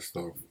 Great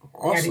stuff.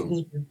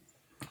 Awesome.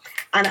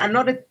 And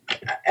another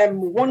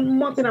one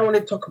more thing I want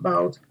to talk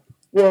about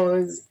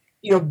was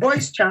your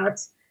voice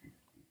chats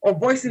or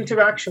voice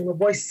interaction or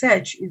voice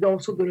search is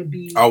also going to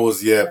be.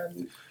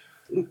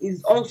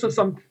 Is also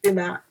something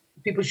that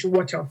people should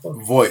watch out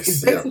for. Voice.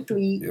 It's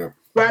basically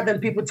rather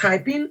than people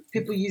typing,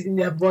 people using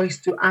their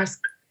voice to ask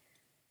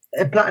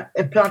a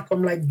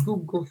platform like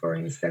Google, for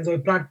instance, or a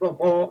platform,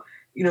 or,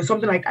 you know,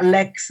 something like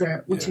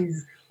Alexa, which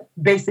is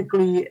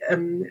basically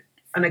an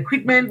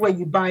equipment where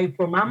you buy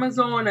from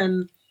Amazon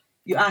and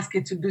you ask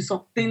it to do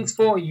some things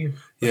for you,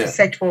 to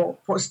search for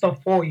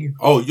stuff for you.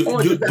 Or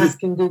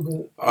asking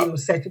Google,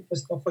 searching for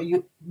stuff for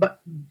you, but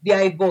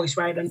via voice,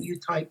 right, and you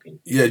typing.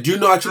 Yeah, do you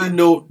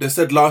know? They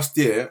said last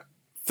year,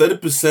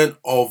 30%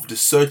 of the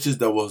searches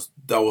that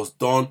was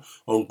done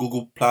on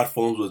Google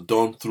platforms was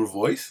done through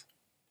voice.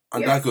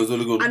 And that was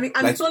only going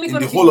it's only in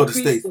the whole of the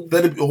state,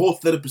 a whole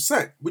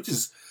 30%, which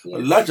is a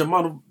large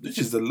amount.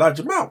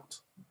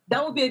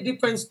 That would be a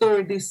different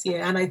story this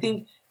year, and I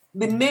think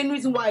the main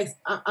reason why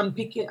I'm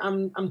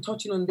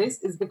touching on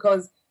this is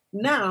because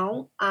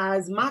now,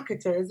 as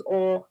marketers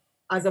or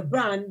as a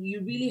brand,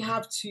 you really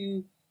have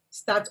to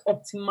start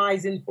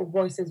optimizing for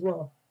voice as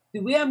well.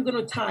 The way I'm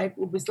going to type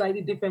will be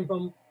slightly different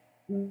from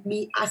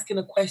me asking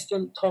a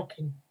question,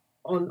 talking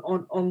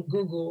on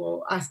Google,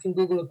 or asking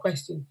Google a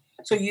question.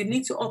 So you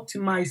need to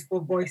optimize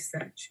for voice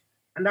search.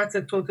 And that's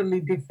a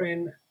totally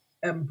different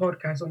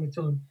podcast on its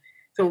own.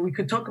 So we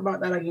could talk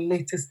about that at a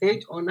later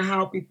stage on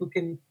how people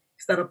can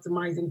start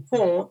optimizing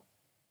for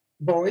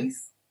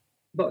voice.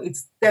 But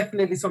it's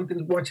definitely something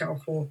to watch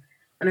out for.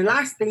 And the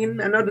last thing,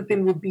 another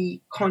thing would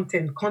be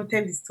content.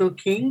 Content is still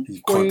king.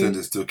 Content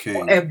is still king.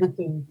 For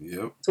everything.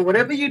 Yep. So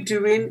whatever you're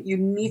doing, you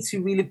need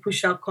to really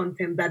push out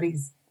content that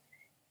is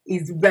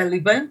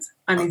relevant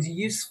and is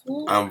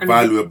useful. And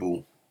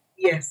valuable.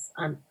 Yes,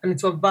 and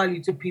it's of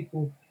value to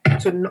people.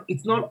 So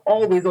it's not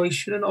always, or it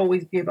shouldn't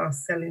always be about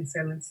selling.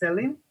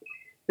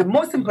 The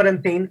most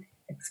important thing,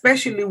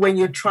 especially when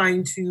you're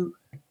trying to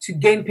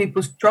gain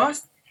people's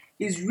trust,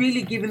 is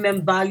really giving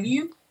them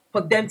value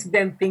for them to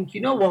then think,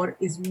 you know what,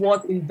 is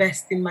worth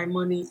investing my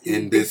money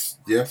in this.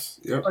 Yes,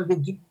 yeah. Because they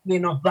give me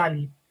enough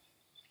value.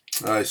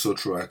 That's so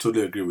true. I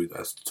totally agree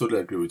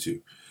with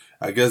you.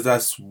 I guess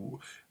that's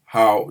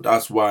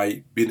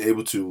why being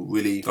able to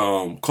really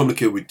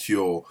communicate with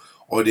your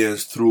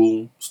audience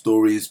through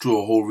stories,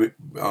 through a whole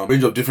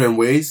range of different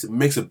ways, it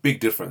makes a big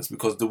difference,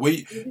 because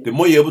the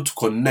more you're able to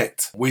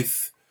connect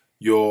with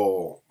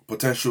your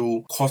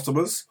potential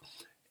customers,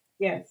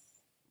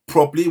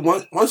 properly,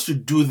 once you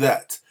do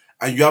that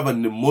and you have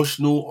an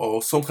emotional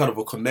or some kind of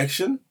a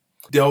connection,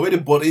 they're already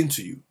bought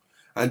into you,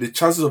 and the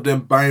chances of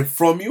them buying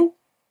from you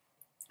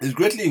is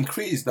greatly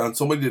increased than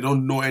somebody they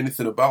don't know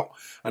anything about.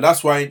 And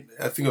that's why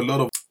I think a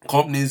lot of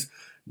companies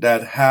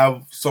that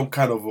have some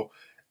kind of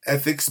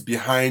ethics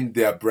behind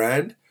their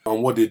brand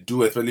and what they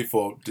do, especially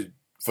for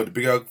the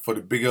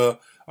bigger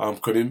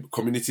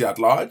community at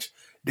large,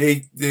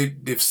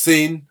 they've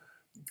seen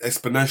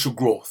exponential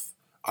growth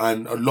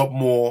and a lot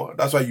more.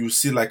 That's why you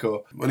see, like,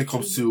 when it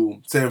comes to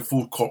certain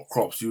food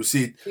crops, you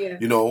see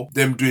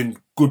them doing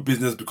good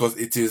business because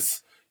it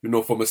is,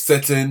 from a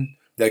certain,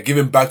 they're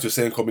giving back to a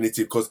certain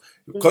community because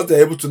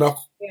they're able to now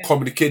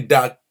communicate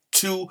that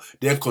to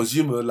the end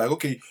consumer, like,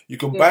 okay, you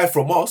can buy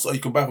from us or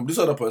you can buy from this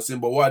other person,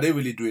 but what are they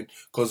really doing?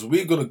 Because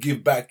we're going to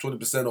give back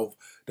 20% of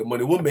the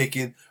money we're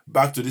making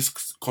back to this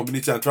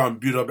community and try and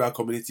build up that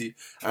community.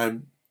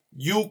 And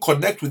you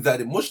connect with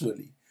that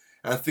emotionally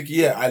and think,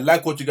 I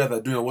like what you guys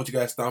are doing and what you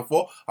guys stand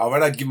for. I'd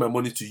rather give my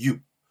money to you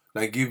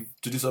than give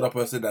to this other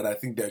person that I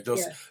think they're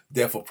just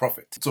there for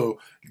profit. So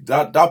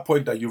that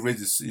point that you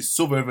raised is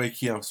so very, very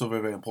key and so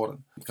very, very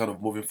important kind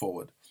of moving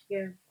forward.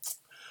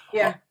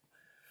 Yeah.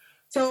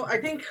 So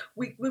I think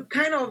we've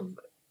kind of,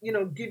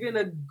 given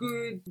a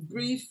good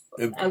brief,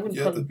 I wouldn't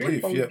Yeah, call the it brief,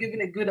 brief. but Yeah. we've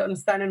given a good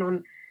understanding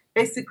on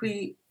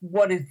basically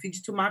what is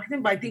digital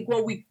marketing. But I think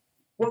what we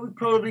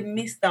probably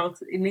missed out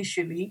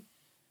initially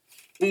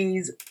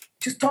is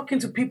just talking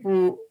to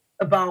people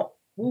about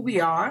who we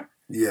are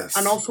and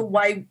Yes. also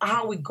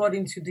how we got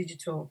into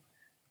digital.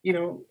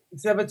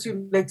 It's never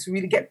too late to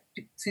really get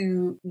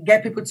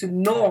people to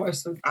know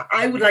us. So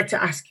I would like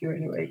to ask you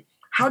anyway,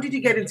 how did you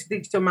get into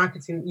digital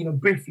marketing?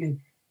 Briefly,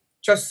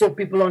 just so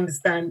people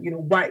understand,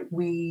 why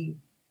we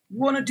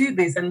want to do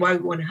this and why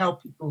we want to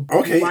help people and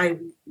Okay. why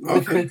we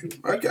Okay. created.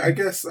 I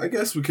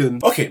guess we can.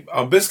 Okay.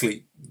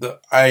 Basically,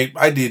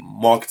 I did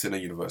marketing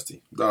at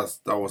university. That's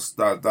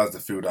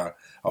the field that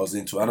I was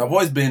into, and I've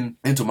always been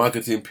into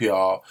marketing,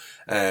 PR,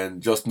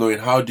 and just knowing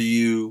how do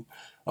you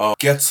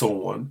get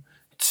someone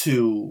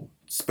to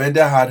spend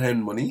their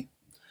hard-earned money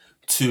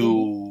Mhm.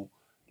 to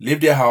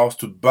leave their house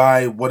to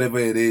buy whatever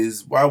it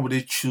is. Why would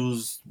they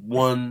choose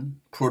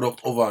one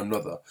product over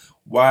another?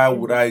 Why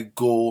would Mhm. I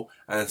go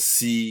and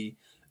see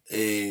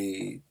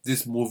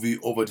this movie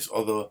over this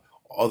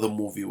other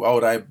movie? Why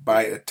would I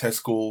buy a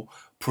Tesco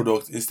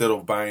product instead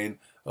of buying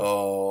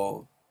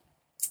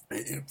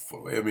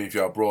if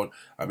you're abroad,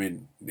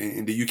 in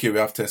the UK we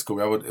have Tesco,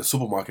 we have a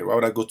supermarket. Why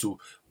would I go to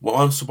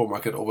one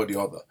supermarket over the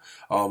other?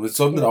 It's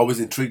something that Yeah. always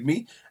intrigued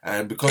me,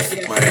 and because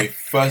Yeah. my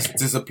first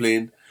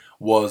discipline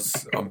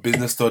was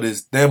business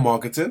studies, then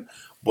marketing.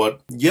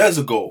 But years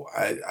ago,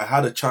 I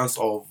had a chance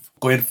of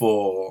going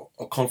for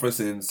a conference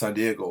in San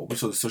Diego,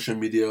 which was a social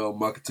media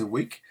marketing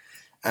week,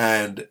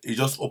 and it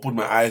just opened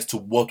my eyes to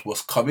what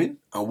was coming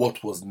and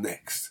what was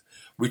next,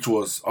 which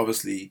was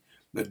obviously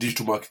the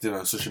digital marketing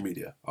and social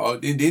media.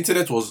 The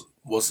internet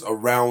was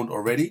around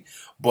already,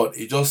 but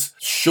it just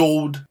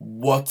showed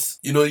what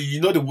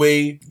the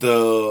way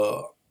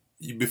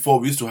before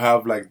we used to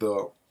have like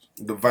the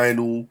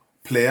vinyl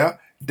player,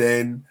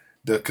 then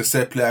the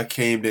cassette player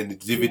came, then the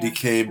DVD Yeah.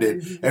 came, And then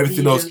the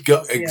everything DVD else and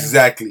got stuff. Yeah.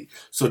 exactly.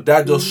 So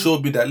that just Mhm.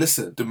 showed me that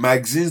listen, the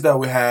magazines that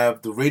we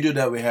have, the radio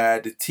that we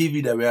had, the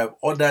TV that we have,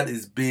 all that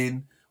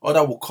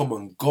will come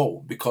and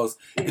go because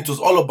Yeah. it was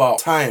all about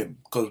time.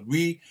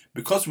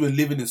 Because we're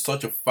living in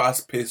such a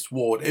fast-paced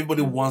world,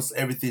 everybody Mhm. wants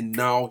everything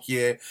now,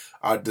 here,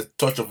 at the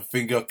touch of a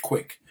finger,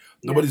 quick.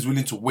 Yeah. Nobody's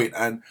willing to wait,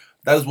 and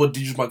that is what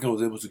digital marketing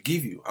was able to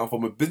give you. And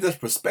from a business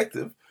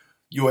perspective,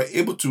 you were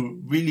able to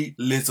really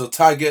laser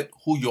target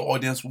who your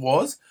audience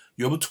was.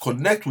 You're able to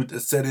connect with a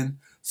certain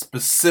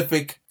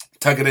specific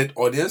targeted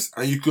audience,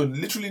 and you could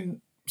literally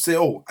say,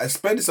 "Oh, I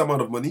spent this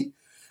amount of money,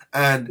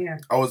 and Yeah.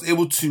 I was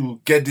able to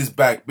get this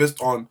back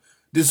based on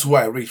this is who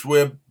I reached."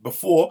 Where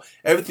before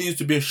everything used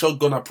to be a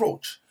shotgun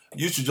approach.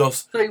 You used to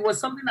just So it was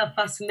something that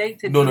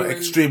fascinated no, you and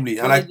extremely,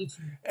 and wanted you to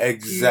to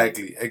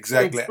exactly,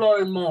 explore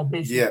it more, yeah,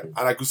 basically.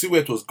 and I could see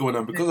where it was going,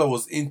 and Okay. because I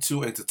was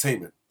into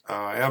entertainment,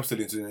 I am still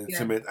into Yeah.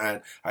 entertainment,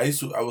 and I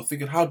was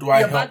thinking, how do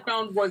I Your help?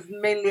 background was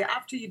mainly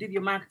after you did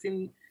your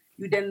marketing,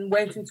 you then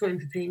went into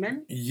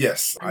entertainment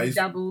Yes, and you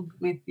dabbled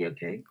with the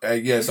okay.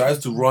 yes, I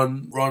used to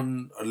Interesting.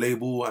 run a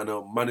label and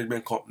a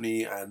management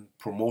company and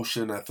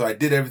promotion, and so I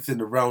did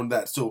everything around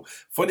that. So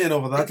funny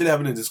enough, I was actually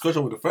having a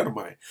discussion with a friend of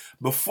mine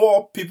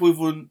before people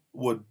even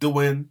were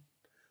doing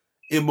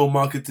email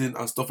marketing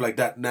and stuff like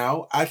that.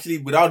 Now, actually,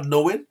 without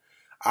knowing,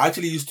 I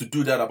actually used to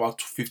do that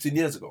about 15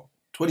 years ago,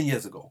 20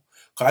 years ago.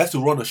 'Cause I used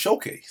to run a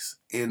showcase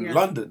in Yeah.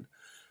 London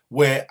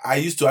where I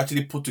used to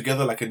actually put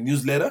together like a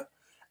newsletter.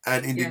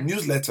 And in the Yeah.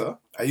 newsletter,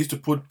 I used to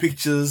put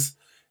pictures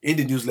in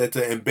the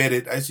newsletter,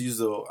 embedded. I used to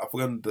use I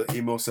forgot the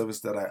email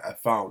service that I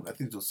found. I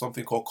think it was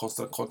something called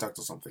Constant Contact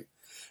or something.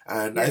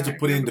 And I Yeah. used to I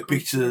put in remember the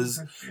pictures,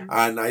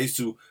 and I used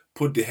to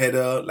put the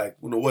header, like,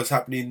 what's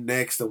happening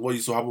next and what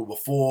used to happen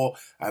before.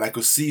 And I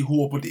could see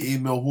who opened the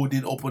email, who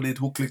didn't open it,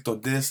 who clicked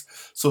on this.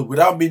 So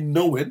without me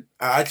knowing,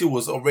 I actually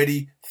was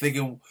already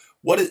thinking,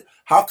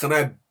 how can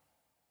I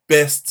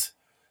best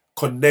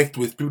connect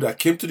with people that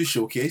came to the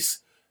showcase,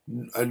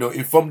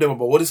 inform them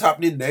about what is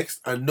happening next,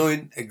 and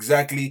knowing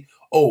exactly,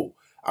 oh,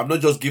 I'm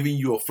not just giving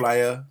you a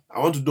flyer. I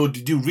want to know,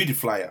 did you read the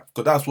flyer?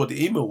 Because that's what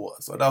the email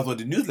was, or that's what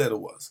the newsletter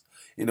was,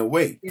 in a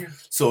way. Yeah.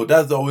 So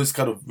that's always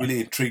kind of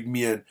really intrigued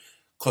me, and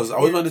because I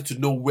always wanted to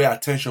know where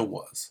attention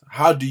was.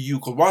 How do you?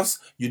 Because once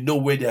you know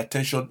where the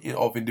attention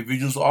of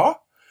individuals are,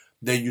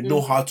 then you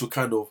know how to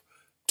kind of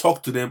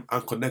talk to them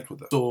and connect with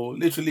them. So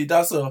literally,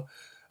 that's a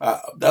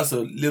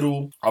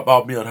little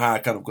about me on how I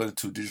kind of got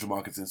into digital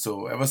marketing.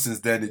 So ever since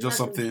then, it's just That's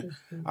something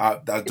interesting.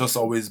 that's just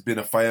always been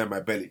a fire in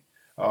my belly.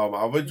 I've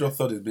always just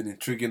thought it's been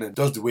intriguing and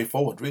just the way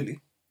forward, really.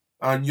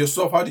 And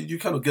yourself, how did you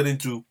kind of get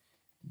into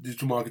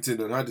digital marketing,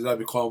 and how did that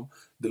become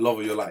the love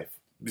of your life?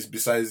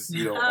 Besides,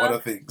 other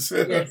things.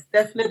 Yes,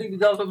 definitely the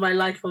love of my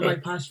life for my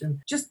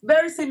passion. Just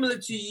very similar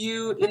to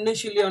you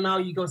initially on how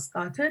you got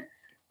started.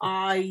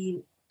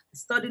 I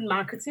studied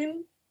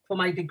marketing for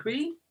my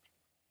degree,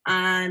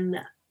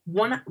 and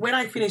when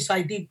I finished,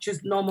 I did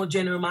just normal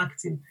general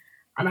marketing.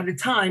 And at the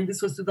time,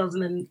 this was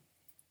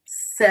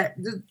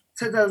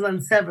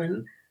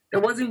 2007, there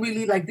wasn't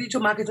really like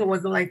digital marketing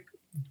wasn't like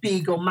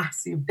big or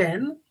massive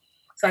then.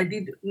 So I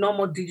did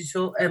normal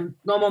digital,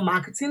 normal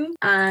marketing.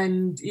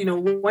 And,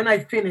 when I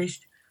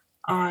finished,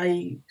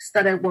 I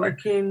started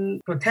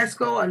working for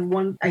Tesco,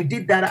 and I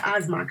did that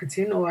as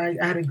marketing, or I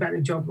had a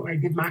graduate job where I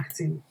did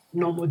marketing,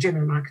 normal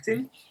general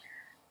marketing.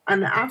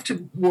 And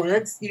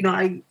afterwards,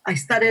 I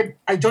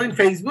joined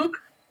Facebook,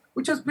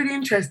 which was pretty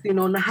interesting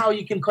on how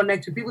you can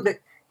connect with people.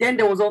 Then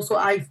there was also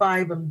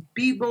i5 and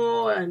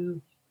Bebo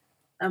and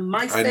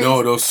MySpace. I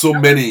know, there was so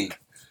many.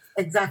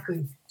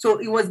 Exactly. So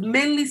it was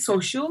mainly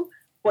social,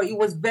 but it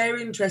was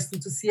very interesting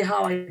to see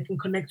how I can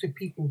connect with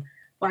people.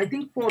 But I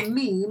think for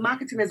me,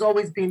 marketing has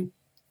always been,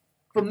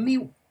 for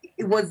me,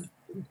 what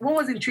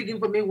was intriguing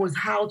for me was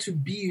how to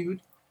build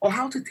or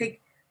how to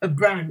take a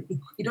brand.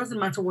 It doesn't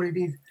matter what it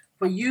is.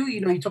 For you,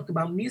 you talked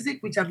about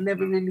music, which I've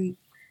never really,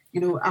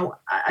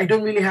 I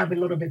don't really have a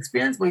lot of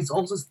experience, but it's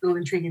also still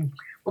intriguing.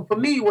 But for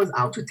me, it was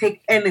how to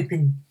take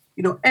anything,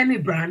 any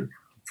brand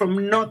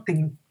from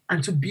nothing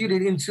and to build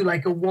it into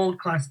like a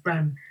world-class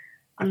brand.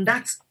 And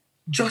that's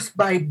just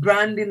by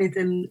branding it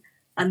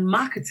and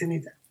marketing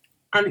it.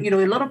 And,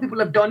 a lot of people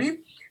have done it.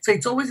 So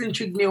it's always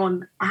intrigued me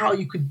on how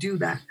you could do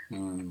that.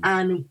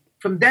 And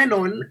from then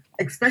on,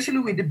 especially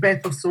with the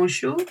birth of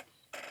social,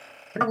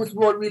 that was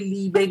what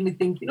really made me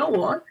think, you know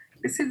what?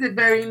 This is a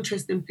very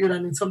interesting field,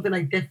 and it's something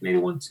I definitely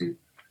want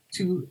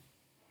to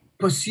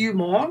pursue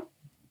more.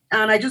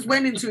 And I just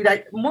went into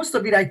it. Most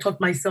of it I taught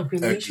myself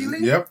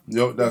initially. Yep,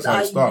 that's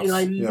how it starts.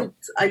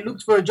 I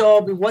looked for a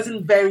job. It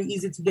wasn't very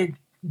easy to get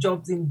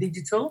jobs in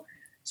digital.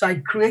 So I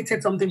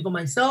created something for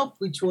myself,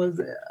 which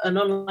was an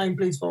online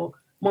place for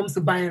moms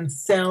to buy and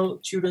sell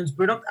children's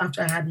products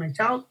after I had my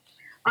child.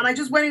 And I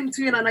just went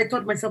into it, and I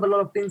taught myself a lot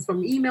of things,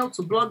 from email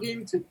to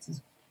blogging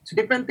to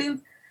different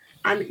things.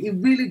 And it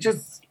really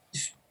just,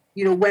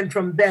 went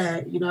from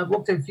there. I've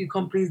worked at a few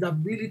companies that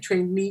really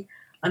trained me.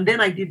 And then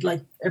I did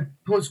like a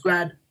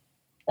postgrad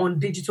on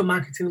digital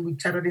marketing with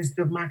Chartered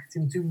Institute of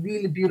Marketing to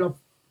really build up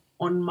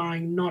on my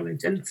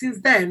knowledge. And since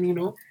then,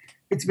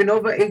 it's been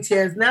over 8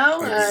 years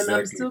now, and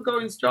I'm still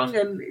going strong.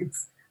 And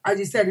it's, as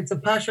you said, it's a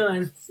passion,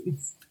 and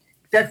it's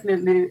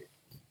definitely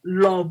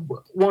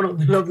one of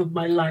the loves of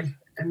my life.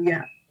 And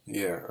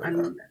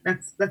and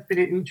that's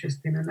pretty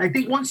interesting. And I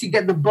think once you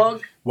get the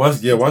bug,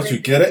 once you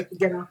get it,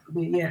 get out of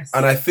it, yes.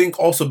 And I think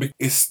also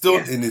it's still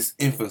in its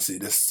infancy.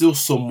 There's still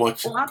so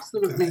much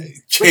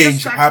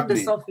change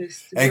happening.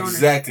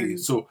 Exactly.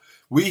 So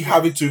we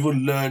have it to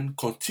even learn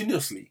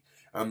continuously.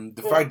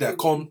 The fact that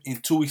come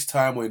in 2 weeks'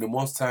 time or in a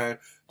month's time,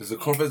 there's a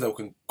conference that we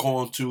can go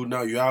on to.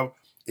 Now you have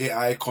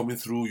AI coming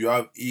through. You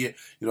have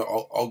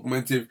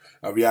augmented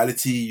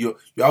reality. You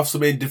have so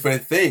many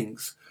different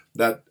things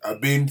that are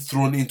being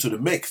thrown into the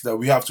mix that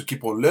we have to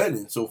keep on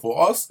learning. So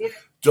for us,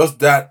 just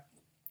that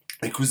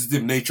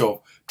inquisitive nature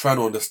of trying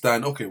to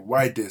understand, okay,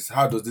 why this?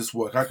 How does this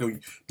work? How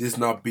can this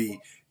not be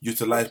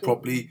utilized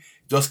properly?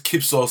 Just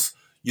keeps us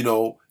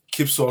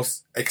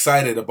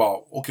excited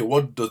about, okay,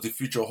 what does the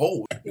future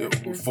hold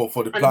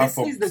for the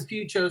platform? This is the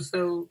future,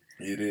 so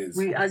it is.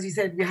 We, as you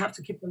said, we have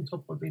to keep on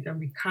top of it, and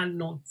we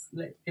cannot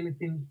let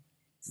anything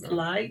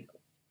slide.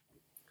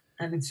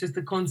 And it's just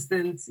a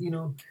constant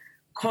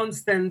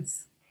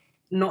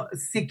not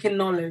seeking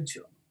knowledge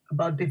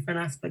about different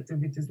aspects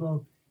of it as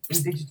well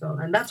in digital.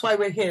 And that's why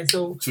we're here.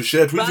 So to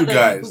share it with you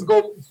guys.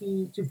 Go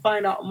to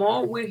find out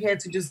more, we're here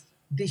to just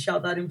dish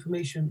out that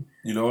information.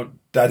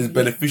 That is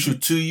beneficial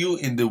to you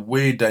in the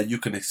way that you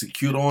can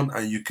execute on,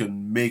 and you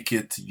can make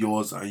it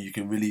yours, and you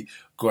can really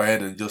go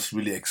ahead and just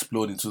really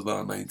explode in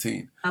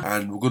 2019.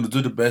 And we're going to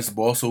do the best,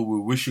 but also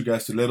we wish you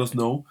guys to let us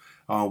know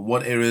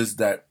what areas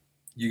that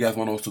you guys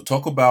want us to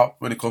talk about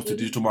when it comes to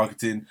digital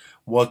marketing,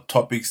 what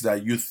topics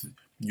that you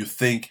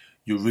think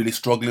you're really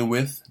struggling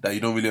with, that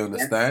you don't really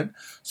understand,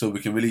 so we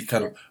can really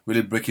kind of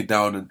really break it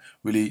down and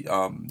really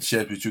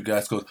share it with you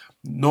guys, because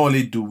not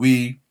only do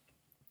we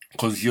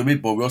consume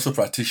it, but we're also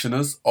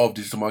practitioners of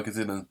digital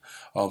marketing and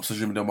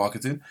social media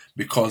marketing,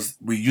 because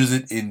we use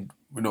it in,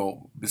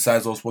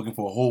 besides us working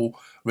for a whole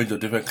range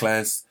of different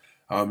clients.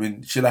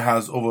 Sheila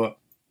has over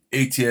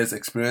 8 years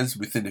experience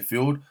within the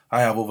field. I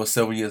have over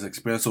 7 years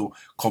experience. So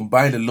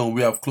combined alone,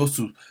 we have close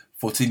to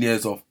 14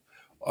 years of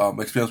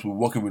experience with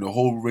working with a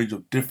whole range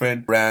of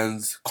different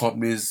brands,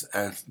 companies,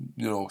 and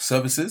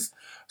services.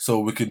 So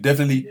we can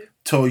definitely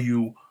tell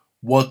you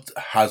what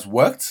has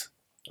worked,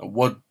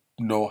 what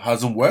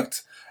hasn't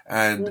worked,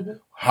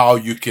 and how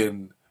you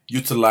can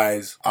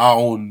utilize our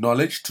own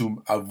knowledge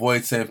to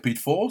avoid certain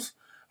pitfalls,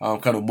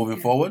 kind of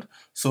moving forward.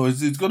 So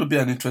it's going to be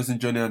an interesting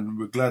journey, and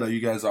we're glad that you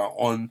guys are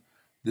on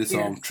this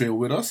trail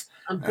with us.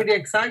 I'm pretty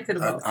excited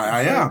about it.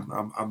 I am.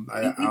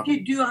 If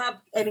you do have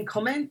any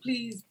comment,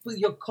 please put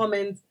your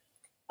comments.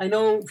 I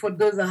know for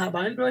those that have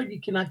Android, you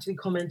can actually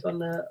comment on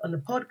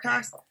the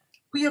podcast.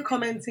 Put your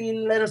comments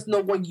in. Let us know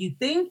what you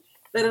think.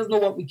 Let us know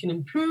what we can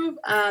improve,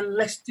 and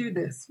let's do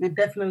this. We're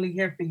definitely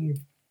here for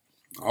you.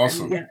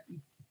 Awesome. And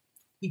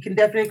you can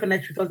definitely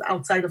connect with us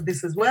outside of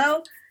this as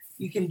well.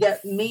 You can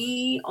get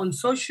me on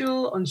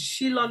social, on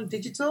Shilon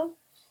Digital,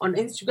 on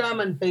Instagram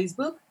and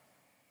Facebook,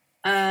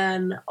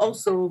 and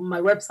also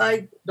my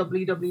website,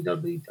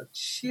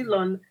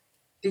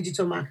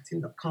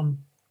 www.shilondigitalmarketing.com.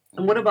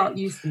 And what about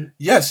you, Steve?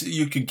 Yes,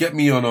 you can get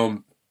me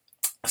on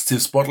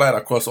Steve Spotlight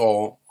across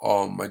all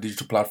my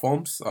digital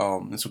platforms,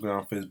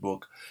 Instagram,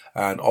 Facebook,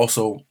 and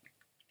also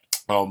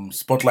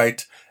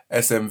Spotlight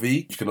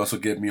SMV. You can also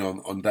get me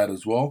on that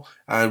as well.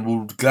 And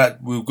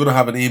we're gonna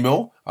have an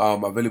email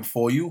available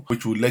for you,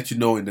 which will let you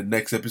know in the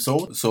next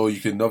episode. So you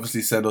can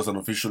obviously send us an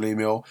official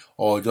email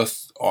or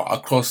just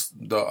across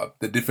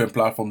the different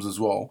platforms as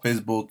well.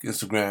 Facebook,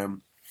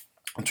 Instagram,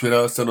 and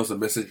Twitter. Send us a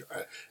message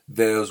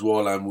there as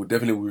well, and we'll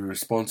definitely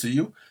respond to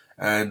you.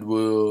 And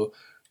we'll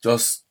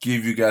just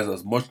give you guys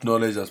as much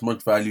knowledge, as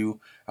much value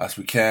as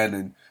we can,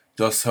 and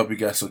just help you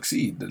guys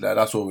succeed.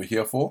 That's what we're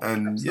here for.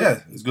 And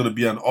yeah, it's going to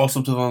be an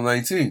awesome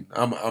 2019.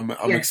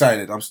 I'm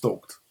excited. I'm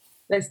stoked.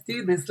 Let's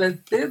do this.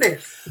 Let's do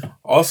this.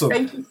 Awesome.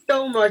 Thank you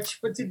so much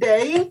for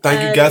today.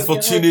 Thank you guys for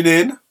tuning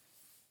in.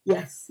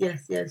 Yes. We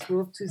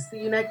hope to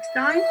see you next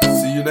time.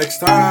 See you next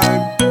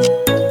time.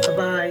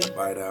 Bye-bye.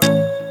 Bye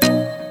now.